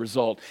benefits that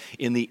result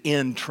in the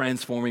end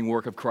transforming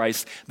work of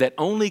Christ that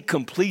only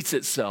completes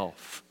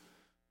itself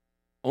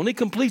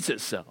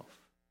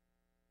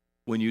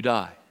when you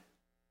die.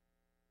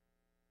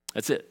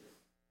 That's it.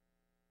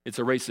 It's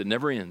a race that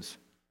never ends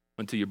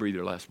until you breathe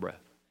your last breath.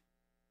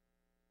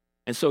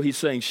 And so he's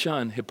saying,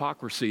 shun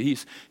hypocrisy.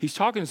 He's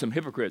talking to some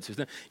hypocrites. He's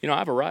saying,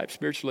 I've arrived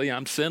spiritually.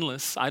 I'm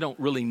sinless. I don't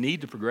really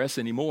need to progress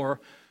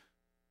anymore.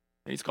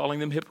 And he's calling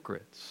them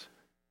hypocrites.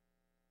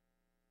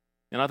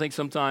 And I think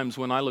sometimes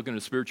when I look in a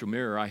spiritual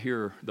mirror, I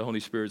hear the Holy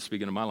Spirit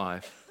speaking in my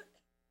life,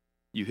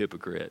 you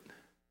hypocrite.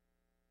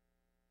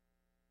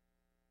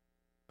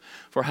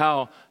 For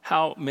how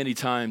many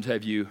times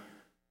have you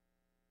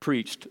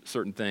preached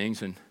certain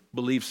things and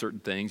believed certain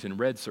things and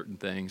read certain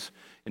things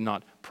and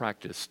not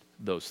practiced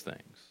those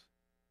things?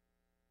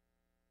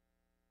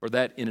 Or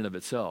that in and of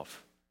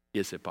itself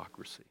is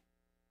hypocrisy.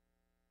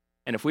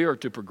 And if we are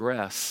to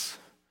progress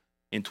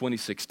in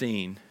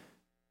 2016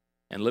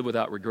 and live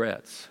without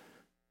regrets,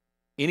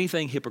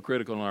 anything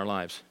hypocritical in our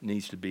lives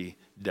needs to be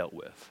dealt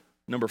with.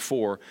 Number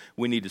 4,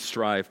 we need to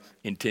strive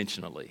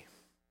intentionally.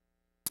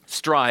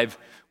 Strive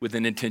with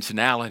an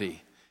intentionality,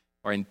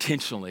 or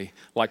intentionally,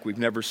 like we've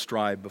never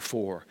strived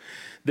before.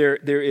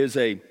 There's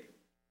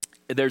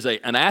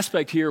an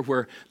aspect here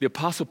where the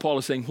Apostle Paul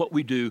is saying what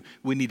we do,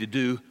 we need to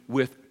do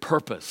with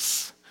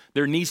purpose.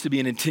 There needs to be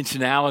an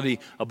intentionality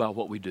about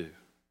what we do.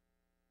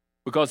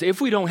 Because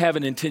if we don't have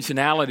an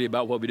intentionality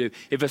about what we do,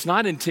 if it's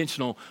not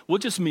intentional, we'll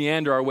just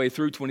meander our way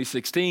through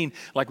 2016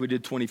 like we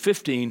did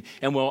 2015,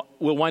 and we'll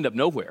wind up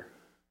nowhere.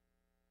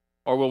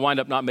 Or we'll wind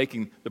up not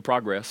making the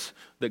progress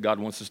that God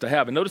wants us to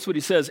have. And notice what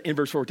he says in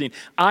verse 14.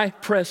 I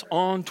press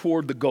on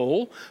toward the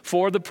goal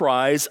for the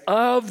prize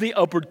of the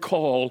upward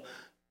call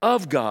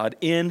of God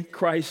in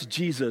Christ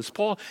Jesus.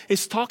 Paul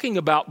is talking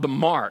about the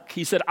mark.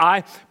 He said,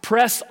 I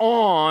press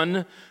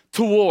on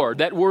toward.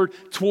 That word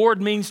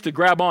toward means to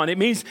grab on. It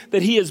means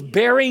that he is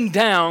bearing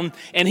down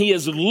and he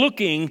is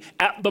looking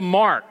at the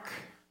mark.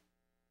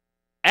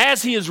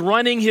 As he is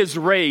running his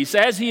race,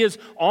 as he is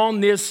on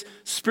this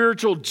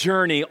spiritual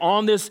journey,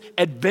 on this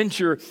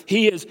adventure,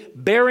 he is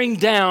bearing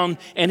down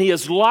and he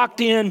is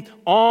locked in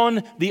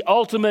on the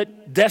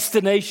ultimate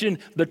destination,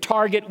 the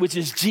target, which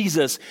is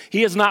Jesus.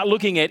 He is not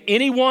looking at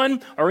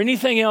anyone or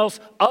anything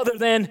else other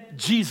than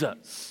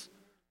Jesus.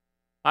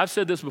 I've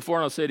said this before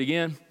and I'll say it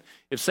again.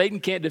 If Satan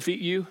can't defeat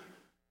you,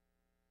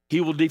 he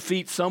will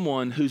defeat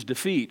someone whose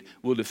defeat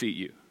will defeat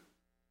you.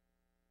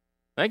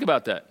 Think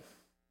about that.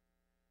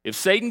 If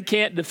Satan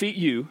can't defeat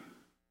you,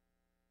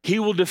 he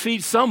will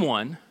defeat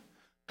someone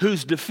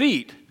whose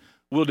defeat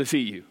will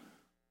defeat you.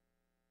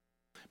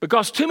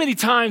 Because too many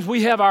times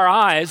we have our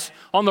eyes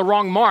on the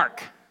wrong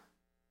mark.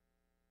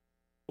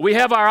 We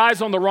have our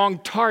eyes on the wrong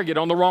target,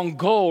 on the wrong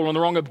goal, on the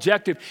wrong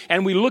objective,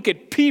 and we look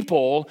at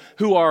people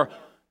who are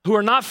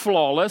not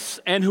flawless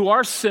and who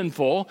are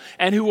sinful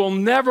and who will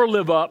never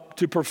live up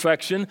to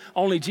perfection.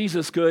 Only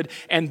Jesus could,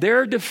 and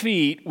their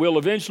defeat will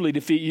eventually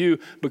defeat you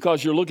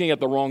because you're looking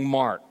at the wrong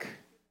mark.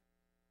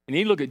 You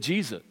need to look at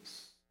Jesus.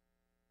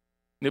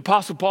 The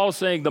Apostle Paul is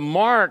saying, the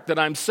mark that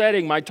I'm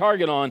setting my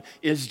target on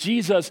is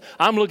Jesus.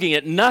 I'm looking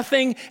at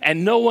nothing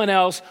and no one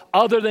else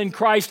other than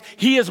Christ.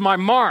 He is my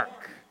mark.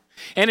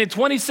 And in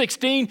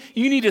 2016,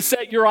 you need to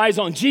set your eyes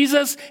on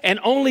Jesus and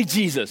only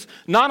Jesus.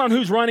 Not on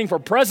who's running for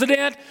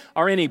president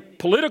or any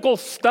political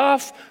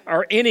stuff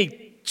or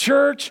any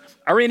church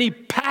or any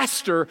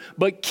pastor,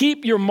 but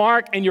keep your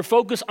mark and your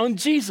focus on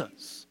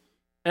Jesus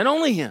and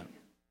only Him.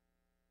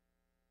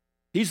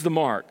 He's the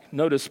mark.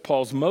 Notice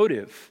Paul's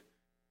motive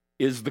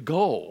is the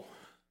goal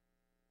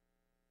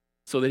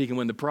so that he can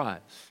win the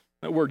prize.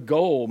 That word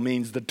goal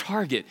means the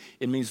target.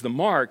 It means the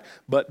mark,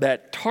 but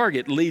that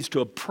target leads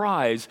to a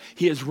prize.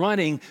 He is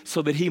running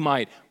so that he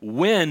might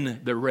win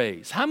the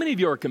race. How many of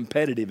you are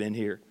competitive in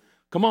here?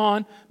 Come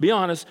on, be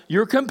honest.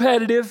 You're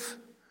competitive.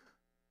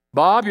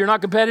 Bob, you're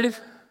not competitive?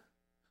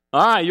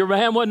 All right, your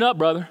hand wasn't up,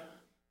 brother.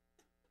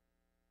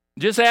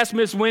 Just ask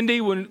Miss Wendy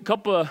when a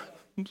couple of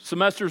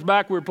semesters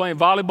back, we were playing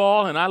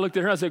volleyball, and I looked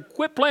at her and I said,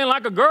 quit playing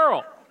like a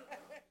girl.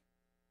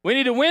 We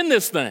need to win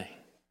this thing.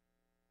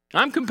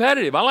 I'm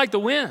competitive. I like to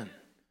win.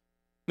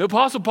 The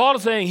Apostle Paul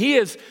is saying he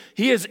is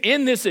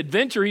in this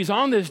adventure. He's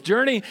on this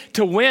journey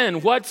to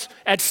win. What's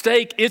at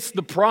stake? It's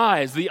the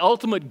prize. The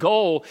ultimate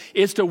goal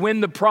is to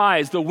win the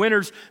prize, the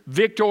winner's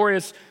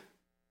victorious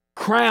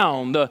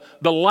crown, the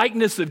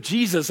likeness of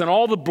Jesus and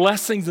all the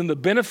blessings and the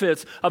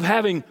benefits of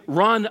having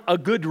run a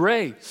good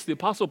race. The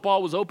Apostle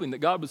Paul was hoping that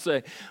God would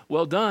say,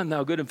 well done,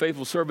 thou good and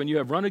faithful servant. You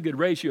have run a good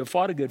race. You have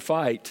fought a good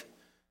fight.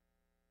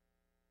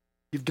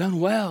 You've done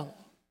well.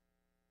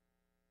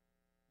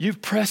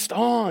 You've pressed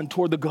on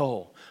toward the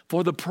goal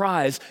for the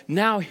prize.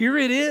 Now here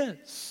it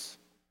is.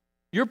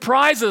 Your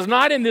prize is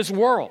not in this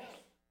world.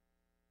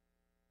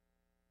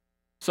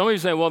 Some of you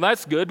say, well,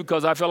 that's good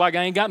because I feel like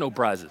I ain't got no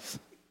prizes.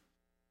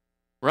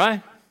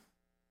 Right?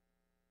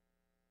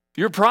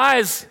 Your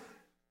prize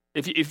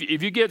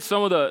If you get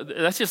some of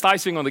that's just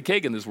icing on the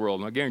cake in this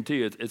world, and I guarantee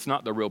you it's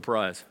not the real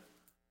prize.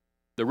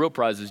 The real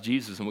prize is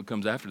Jesus and what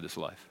comes after this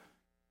life.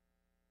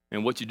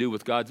 And what you do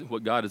with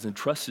what God has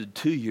entrusted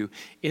to you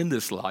in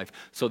this life,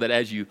 so that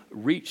as you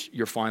reach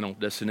your final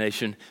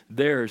destination,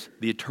 there's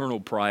the eternal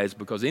prize,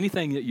 because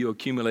anything that you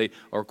accumulate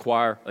or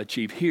acquire,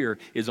 achieve here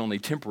is only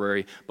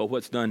temporary, but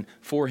what's done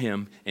for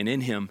him and in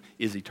him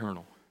is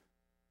eternal.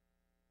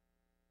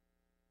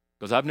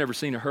 Because I've never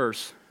seen a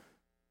hearse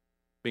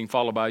being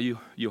followed by a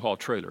U-Haul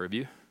trailer, have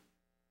you?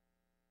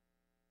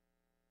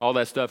 All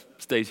that stuff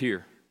stays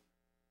here.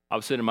 I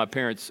was sitting in my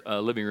parents'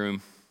 living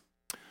room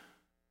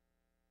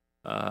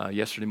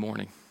yesterday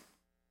morning.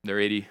 They're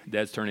 80,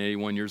 Dad's turning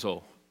 81 years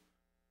old.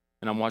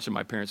 And I'm watching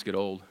my parents get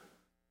old.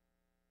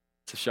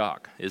 It's a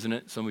shock, isn't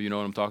it? Some of you know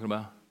what I'm talking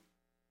about.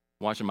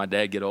 Watching my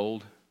dad get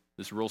old,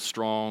 this real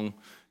strong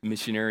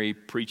missionary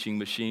preaching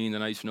machine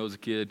that I used to know as a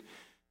kid,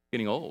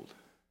 getting old.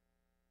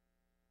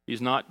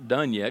 He's not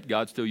done yet.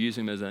 God's still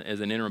using him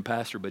as an interim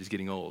pastor, but he's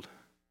getting old.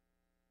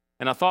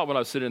 And I thought when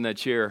I was sitting in that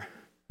chair,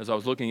 as I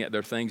was looking at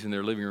their things in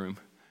their living room,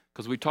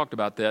 because we talked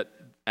about that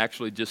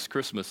actually just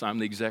Christmas. I'm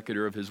the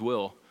executor of his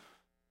will.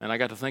 And I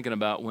got to thinking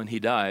about when he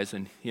dies,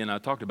 and he and I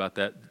talked about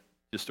that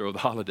just over the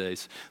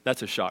holidays.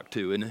 That's a shock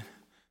too, isn't it?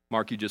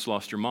 Mark, you just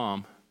lost your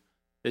mom.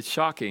 It's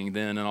shocking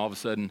then, and all of a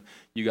sudden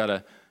you got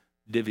to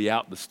divvy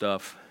out the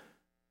stuff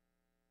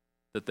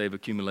that they've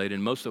accumulated.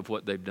 And most of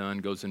what they've done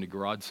goes into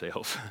garage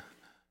sales.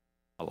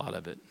 A lot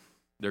of it.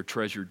 Their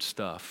treasured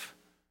stuff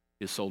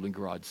is sold in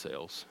garage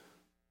sales,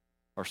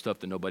 or stuff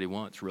that nobody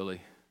wants,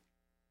 really.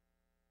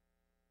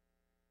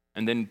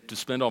 And then to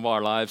spend all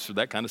our lives for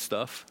that kind of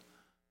stuff,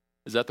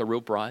 is that the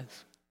real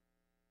prize?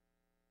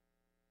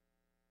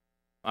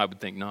 I would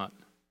think not.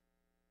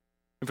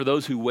 And for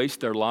those who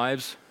waste their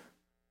lives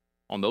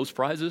on those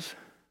prizes,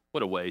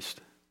 what a waste.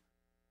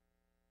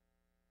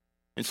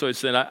 And so he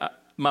said,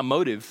 my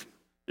motive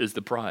is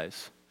the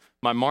prize.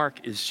 My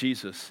mark is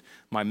Jesus.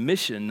 My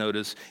mission,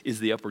 notice, is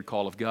the upward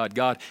call of God.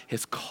 God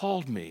has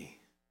called me.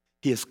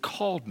 He has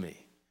called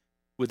me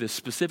with a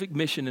specific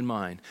mission in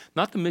mind.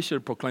 Not the mission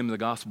of proclaiming the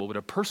gospel, but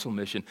a personal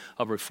mission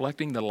of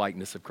reflecting the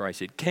likeness of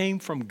Christ. It came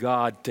from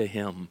God to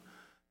him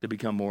to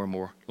become more and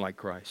more like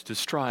Christ, to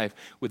strive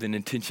with an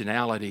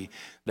intentionality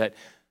that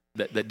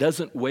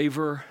doesn't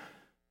waver,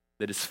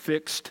 that is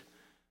fixed,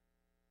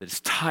 that is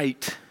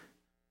tight,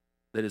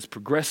 that is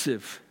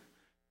progressive,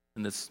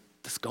 and that's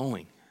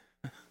going.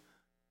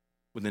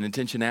 With an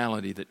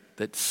intentionality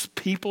that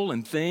people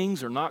and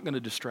things are not going to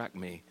distract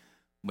me,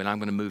 but I'm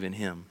going to move in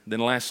him.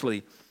 Then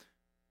lastly,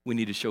 we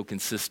need to show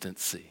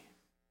consistency.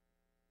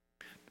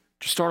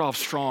 To start off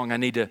strong, I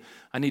need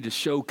to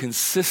show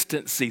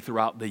consistency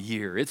throughout the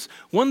year. It's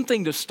one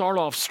thing to start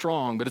off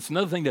strong, but it's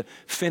another thing to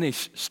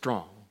finish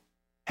strong.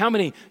 How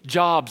many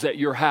jobs at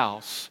your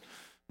house,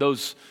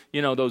 those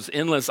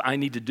endless I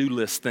need to do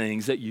list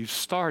things that you've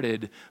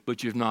started,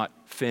 but you've not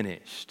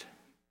finished?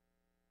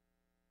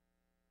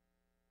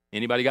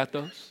 Anybody got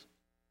those?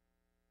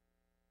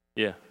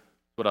 Yeah,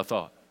 that's what I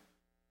thought.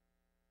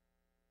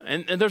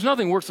 And there's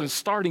nothing worse than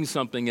starting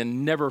something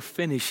and never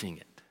finishing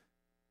it.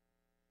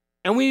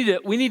 And we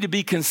need to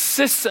be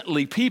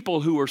consistently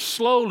people who are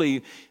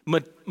slowly,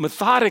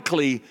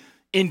 methodically,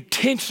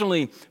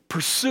 intentionally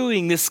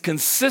pursuing this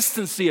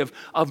consistency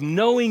of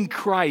knowing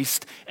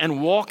Christ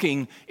and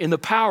walking in the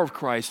power of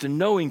Christ and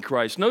knowing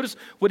Christ. Notice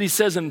what he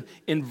says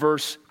in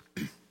verse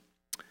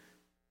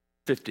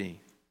 15.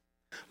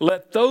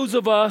 Let those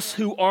of us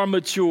who are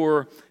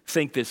mature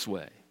think this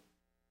way.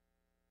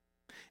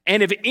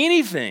 And if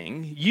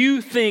anything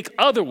you think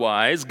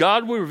otherwise,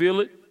 God will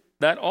reveal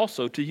that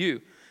also to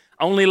you.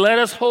 Only let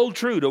us hold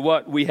true to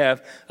what we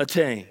have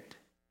attained.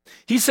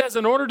 He says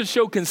in order to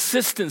show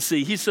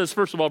consistency, he says,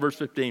 first of all, verse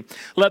 15,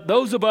 let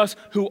those of us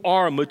who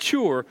are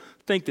mature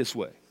think this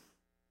way.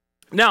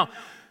 Now,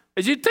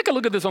 as you take a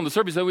look at this on the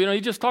surface,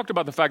 he just talked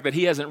about the fact that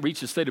he hasn't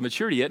reached a state of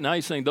maturity yet. Now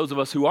he's saying those of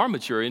us who are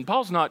mature. And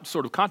Paul's not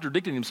sort of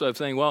contradicting himself,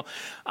 saying, well,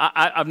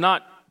 I'm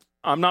not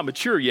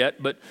mature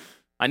yet, but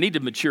I need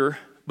to mature.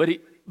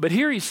 But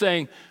here he's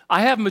saying,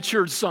 I have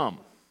matured some.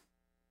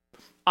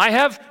 I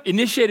have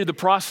initiated the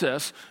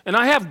process, and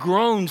I have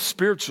grown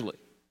spiritually.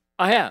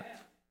 I have.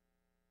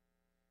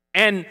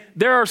 And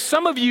there are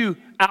some of you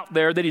out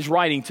there that he's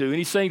writing to, and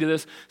he's saying to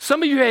this,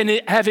 some of you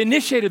have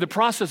initiated the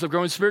process of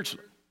growing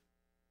spiritually.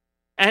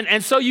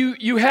 And so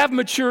you have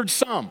matured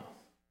some.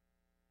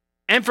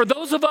 And for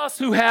those of us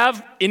who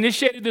have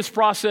initiated this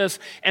process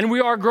and we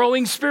are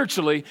growing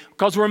spiritually,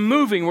 because we're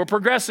moving, we're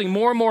progressing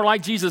more and more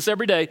like Jesus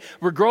every day,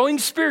 we're growing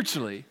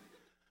spiritually,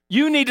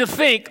 you need to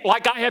think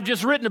like I have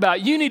just written about.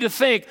 You need to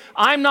think,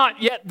 I'm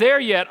not yet there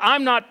yet.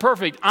 I'm not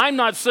perfect. I'm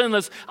not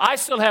sinless. I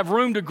still have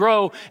room to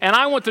grow, and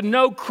I want to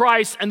know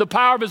Christ and the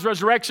power of his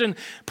resurrection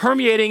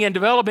permeating and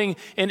developing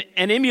and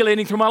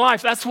emulating through my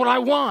life. That's what I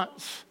want.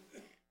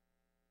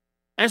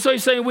 And so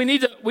he's saying we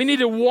need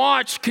to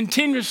watch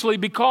continuously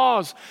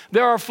because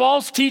there are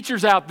false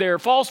teachers out there,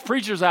 false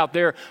preachers out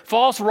there,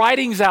 false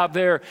writings out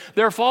there.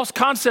 There are false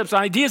concepts,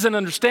 ideas, and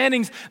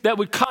understandings that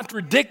would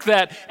contradict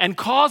that and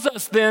cause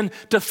us then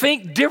to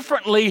think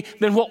differently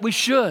than what we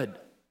should.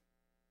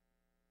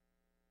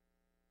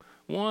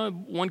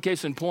 One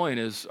case in point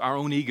is our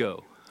own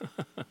ego.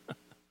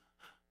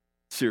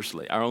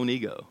 Seriously, our own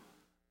ego.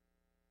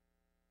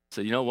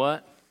 So you know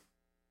what?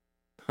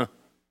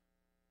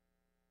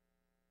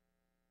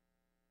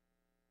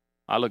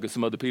 I look at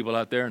some other people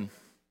out there and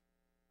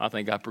I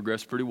think I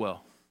progressed pretty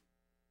well.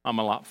 I'm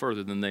a lot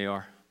further than they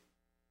are.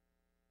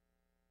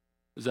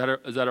 Is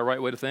that a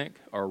right way to think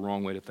or a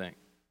wrong way to think?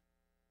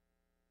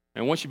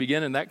 And once you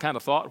begin in that kind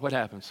of thought, what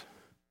happens?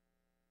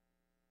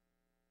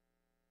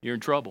 You're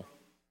in trouble.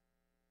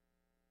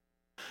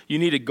 You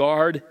need to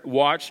guard,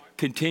 watch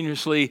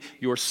continuously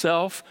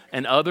yourself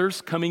and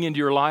others coming into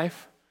your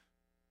life.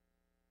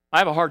 I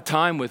have a hard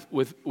time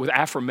with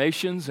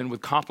affirmations and with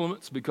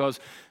compliments because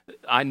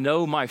I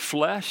know my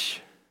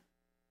flesh.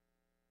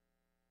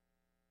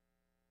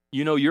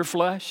 You know your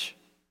flesh.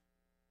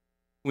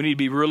 We need to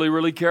be really,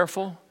 really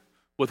careful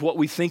with what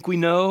we think we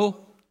know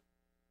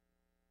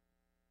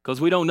because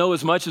we don't know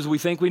as much as we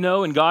think we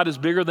know, and God is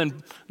bigger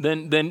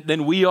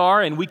than we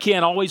are, and we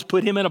can't always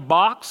put him in a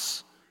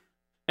box.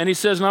 And he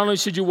says, not only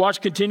should you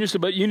watch continuously,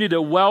 but you need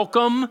to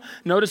welcome.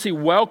 Notice he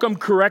welcomed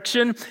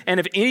correction. And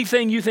if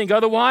anything you think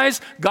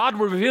otherwise, God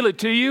will reveal it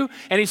to you.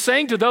 And he's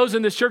saying to those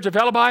in this church of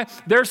Hellebi,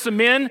 there's some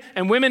men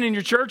and women in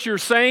your church who are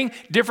saying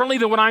differently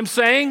than what I'm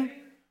saying.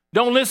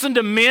 Don't listen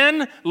to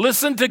men.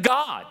 Listen to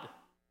God.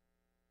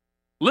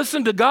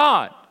 Listen to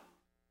God.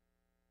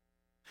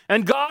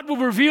 And God will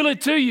reveal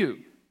it to you.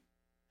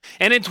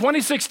 And in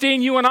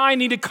 2016, you and I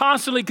need to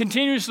constantly,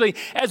 continuously,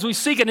 as we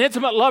seek an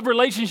intimate love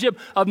relationship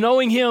of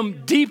knowing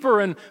him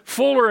deeper and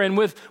fuller and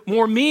with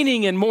more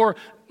meaning and more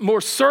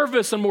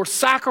service and more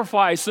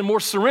sacrifice and more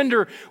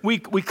surrender, we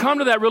come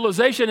to that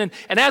realization.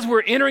 And as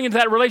we're entering into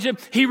that relationship,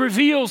 he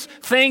reveals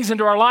things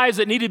into our lives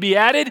that need to be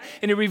added,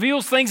 and he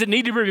reveals things that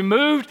need to be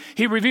removed.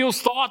 He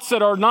reveals thoughts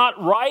that are not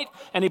right,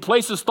 and he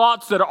places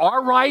thoughts that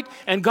are right,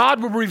 and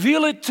God will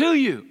reveal it to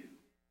you.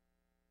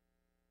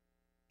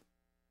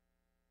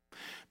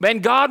 Man,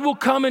 God will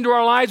come into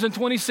our lives in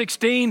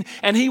 2016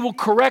 and he will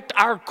correct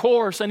our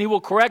course and he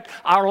will correct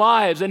our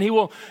lives and he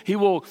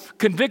will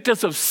convict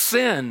us of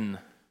sin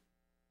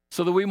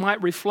so that we might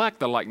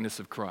reflect the likeness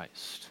of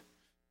Christ.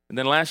 And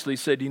then lastly, he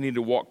said you need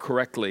to walk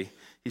correctly.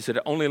 He said,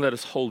 only let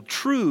us hold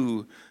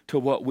true to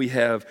what we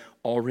have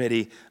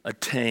already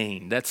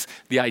attained. That's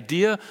the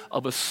idea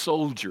of a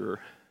soldier,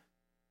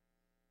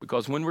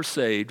 because when we're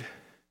saved,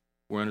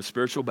 we're in a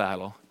spiritual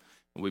battle.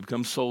 We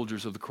become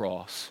soldiers of the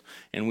cross,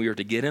 and we are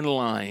to get in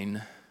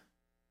line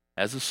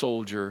as a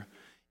soldier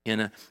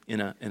in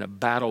a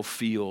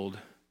battlefield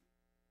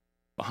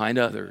behind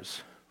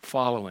others,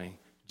 following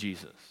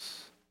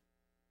Jesus.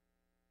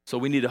 So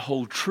we need to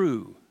hold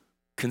true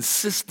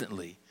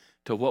consistently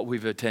to what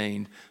we've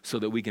attained so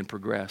that we can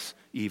progress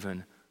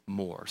even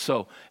more.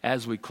 So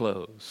as we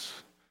close,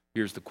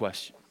 here's the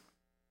question.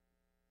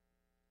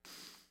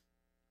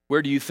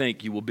 Where do you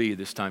think you will be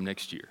this time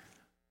next year?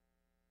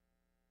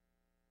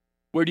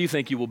 Where do you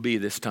think you will be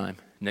this time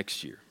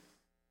next year?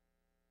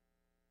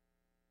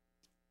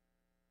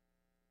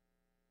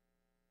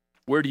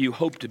 Where do you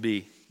hope to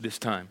be this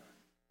time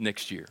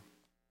next year?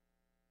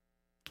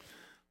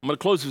 I'm going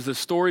to close with this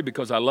story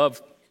because I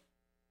love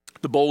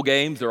the bowl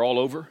games. They're all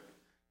over.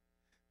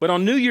 But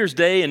on New Year's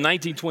Day in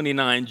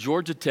 1929,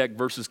 Georgia Tech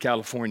versus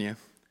California,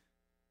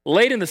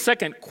 late in the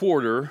second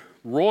quarter,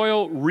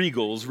 Royal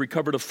Regals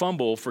recovered a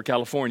fumble for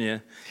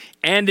California,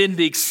 and in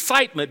the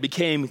excitement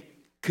became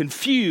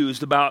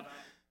confused about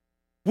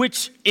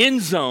which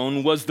end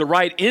zone was the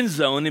right end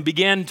zone and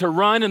began to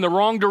run in the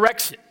wrong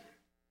direction.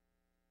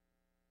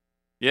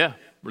 Yeah,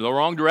 the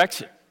wrong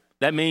direction.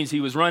 That means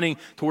he was running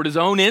toward his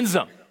own end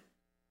zone.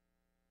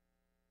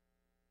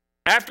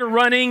 After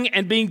running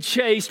and being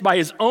chased by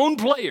his own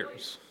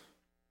players,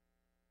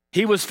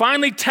 he was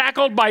finally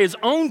tackled by his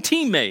own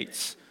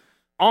teammates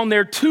on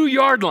their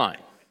 2-yard line.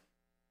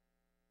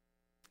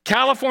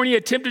 California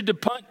attempted to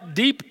punt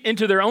deep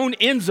into their own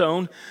end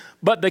zone,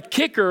 but the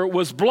kicker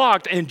was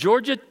blocked and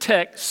Georgia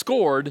Tech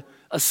scored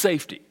a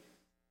safety.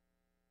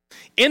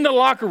 In the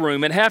locker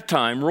room at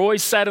halftime, Roy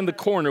sat in the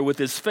corner with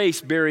his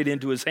face buried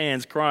into his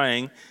hands,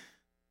 crying.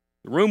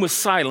 The room was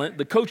silent.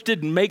 The coach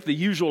didn't make the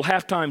usual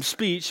halftime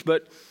speech,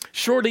 but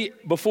shortly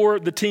before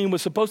the team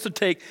was supposed to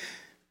take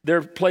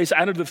their place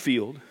out of the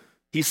field,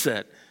 he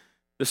said,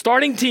 the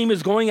starting team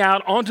is going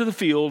out onto the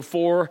field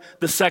for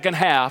the second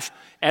half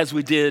as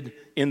we did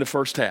in the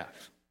first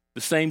half.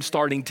 The same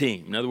starting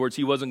team. In other words,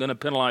 he wasn't going to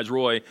penalize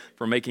Roy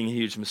for making a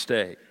huge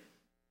mistake.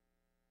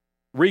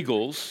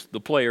 Regals, the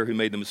player who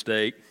made the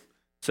mistake,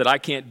 said, I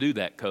can't do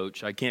that,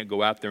 coach. I can't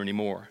go out there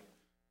anymore.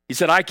 He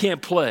said, I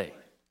can't play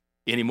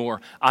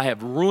anymore. I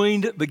have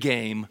ruined the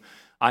game.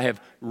 I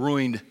have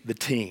ruined the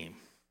team.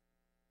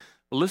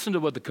 Listen to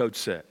what the coach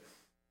said.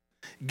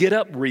 Get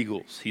up,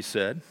 Regals, he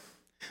said.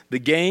 The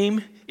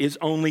game is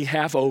only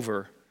half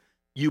over.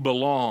 You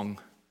belong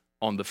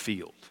on the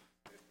field.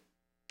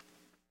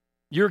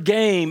 Your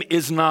game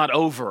is not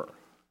over.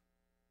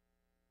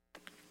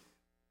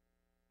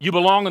 You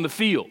belong on the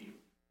field.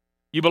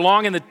 You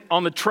belong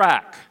on the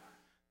track.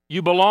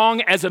 You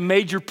belong as a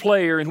major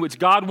player in which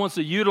God wants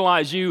to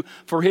utilize you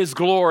for His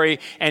glory.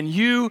 And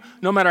you,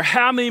 no matter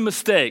how many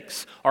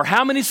mistakes or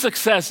how many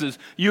successes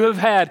you have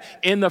had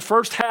in the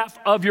first half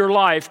of your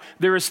life,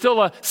 there is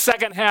still a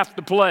second half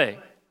to play.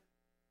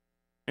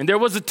 And there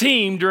was a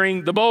team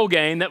during the bowl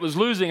game that was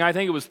losing. I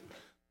think it was,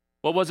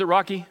 what was it,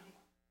 Rocky?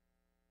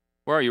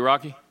 Where are you,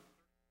 Rocky?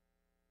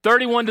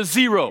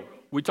 31-0.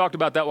 We talked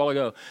about that a while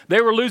ago.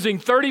 They were losing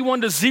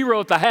 31-0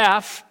 at the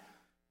half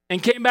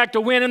and came back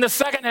to win in the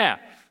second half.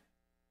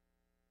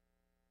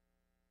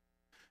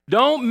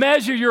 Don't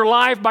measure your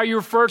life by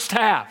your first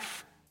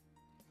half.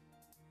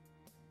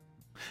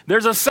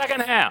 There's a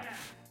second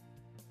half.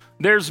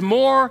 There's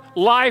more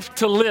life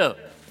to live.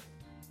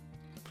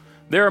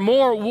 There are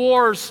more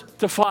wars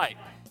to fight.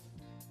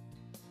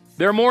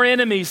 There are more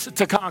enemies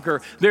to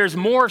conquer. There's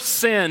more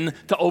sin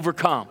to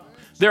overcome.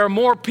 There are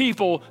more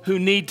people who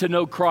need to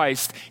know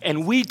Christ,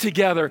 and we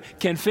together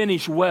can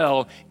finish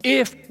well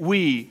if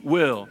we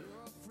will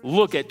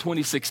look at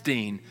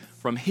 2016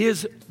 from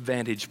His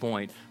vantage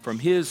point, from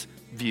His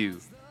view,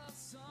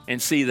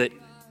 and see that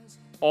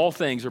all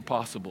things are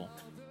possible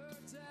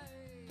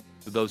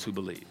to those who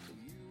believe.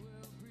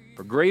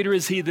 For greater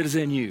is He that is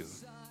in you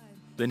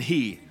than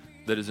he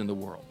that is in the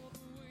world.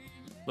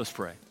 Let's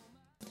pray.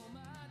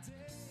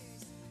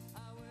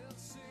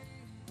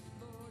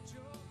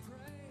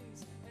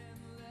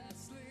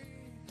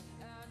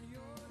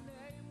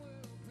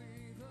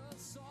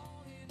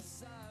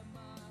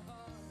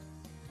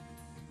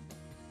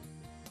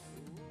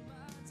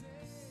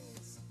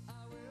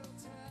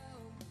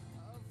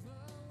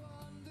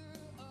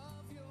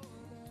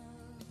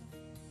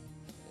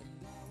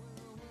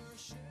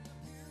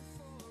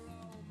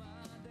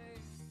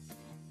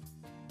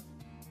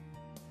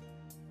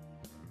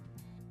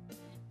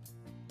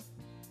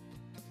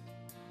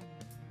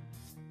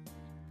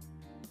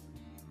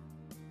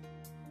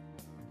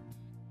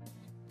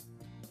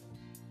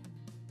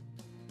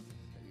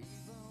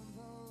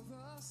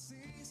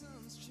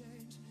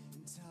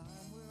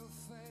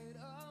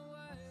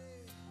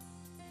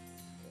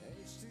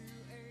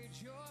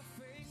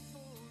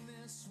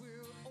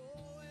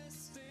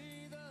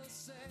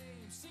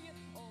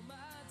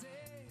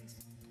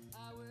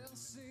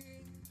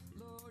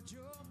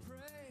 Your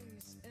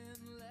praise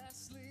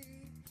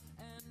endlessly,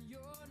 and your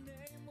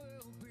name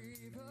will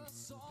be the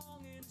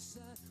song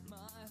inside my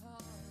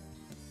heart.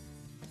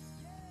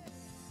 Yeah.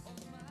 All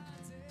my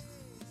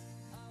days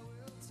I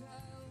will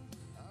tell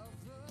of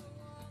the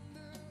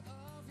wonder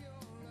of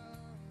your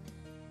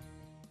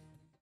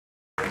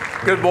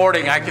love. Good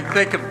morning. I can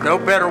think of no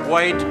better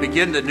way to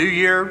begin the new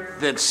year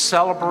than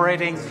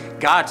celebrating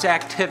God's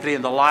activity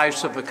in the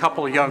lives of a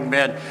couple of young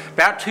men.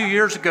 About 2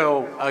 years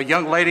ago, a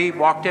young lady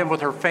walked in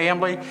with her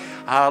family,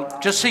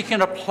 just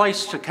seeking a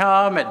place to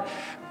come and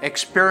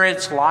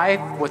experience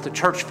life with the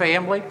church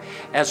family.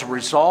 As a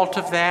result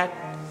of that,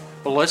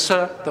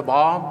 Melissa, the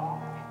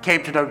mom,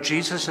 came to know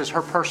Jesus as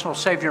her personal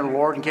Savior and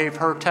Lord and gave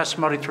her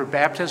testimony through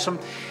baptism.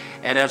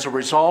 And as a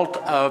result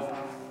of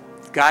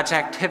God's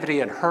activity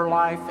in her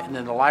life and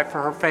in the life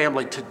of her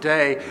family,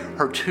 today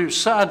her two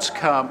sons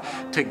come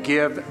to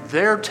give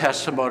their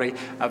testimony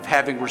of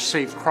having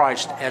received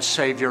Christ as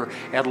Savior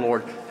and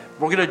Lord.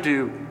 We're going to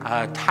do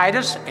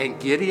Titus and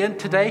Gideon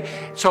today.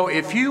 So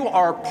if you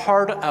are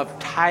part of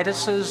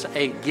Titus's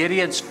and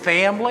Gideon's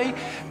family,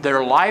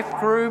 their life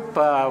group,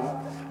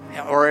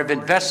 or have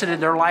invested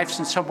in their lives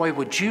in some way,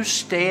 would you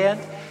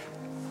stand?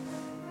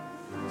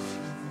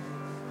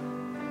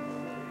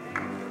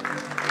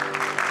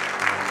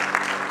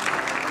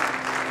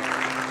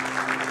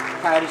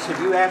 Titus,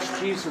 have you asked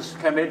Jesus to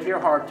come into your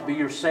heart to be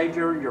your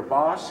Savior, your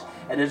boss?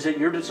 And is it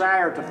your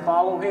desire to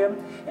follow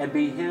Him and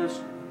be His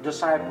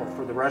disciple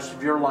for the rest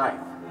of your life?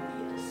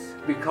 Yes.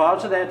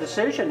 Because of that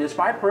decision, it's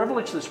my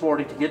privilege this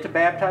morning to get to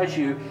baptize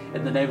you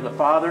in the name of the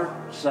Father,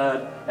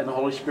 Son, and the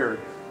Holy Spirit,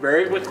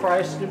 buried with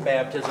Christ in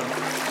baptism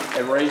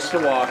and raised to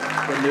walk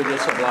in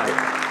newness of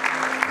life.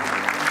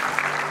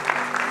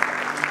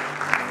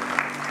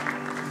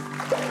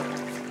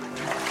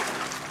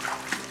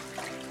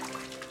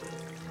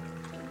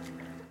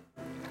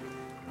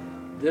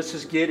 This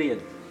is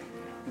Gideon.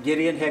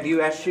 Gideon, have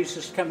you asked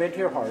Jesus to come into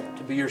your heart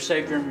to be your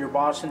Savior and your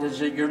boss, and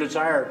is it your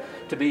desire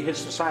to be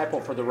His disciple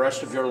for the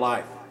rest of your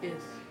life? Yes.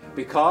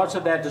 Because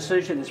of that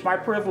decision, it's my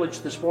privilege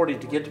this morning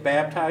to get to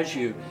baptize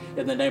you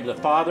in the name of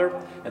the Father,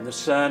 and the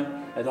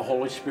Son, and the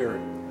Holy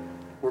Spirit.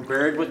 We're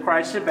buried with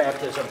Christ in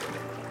baptism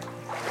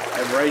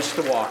and raised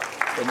to walk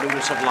in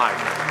newness of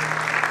life.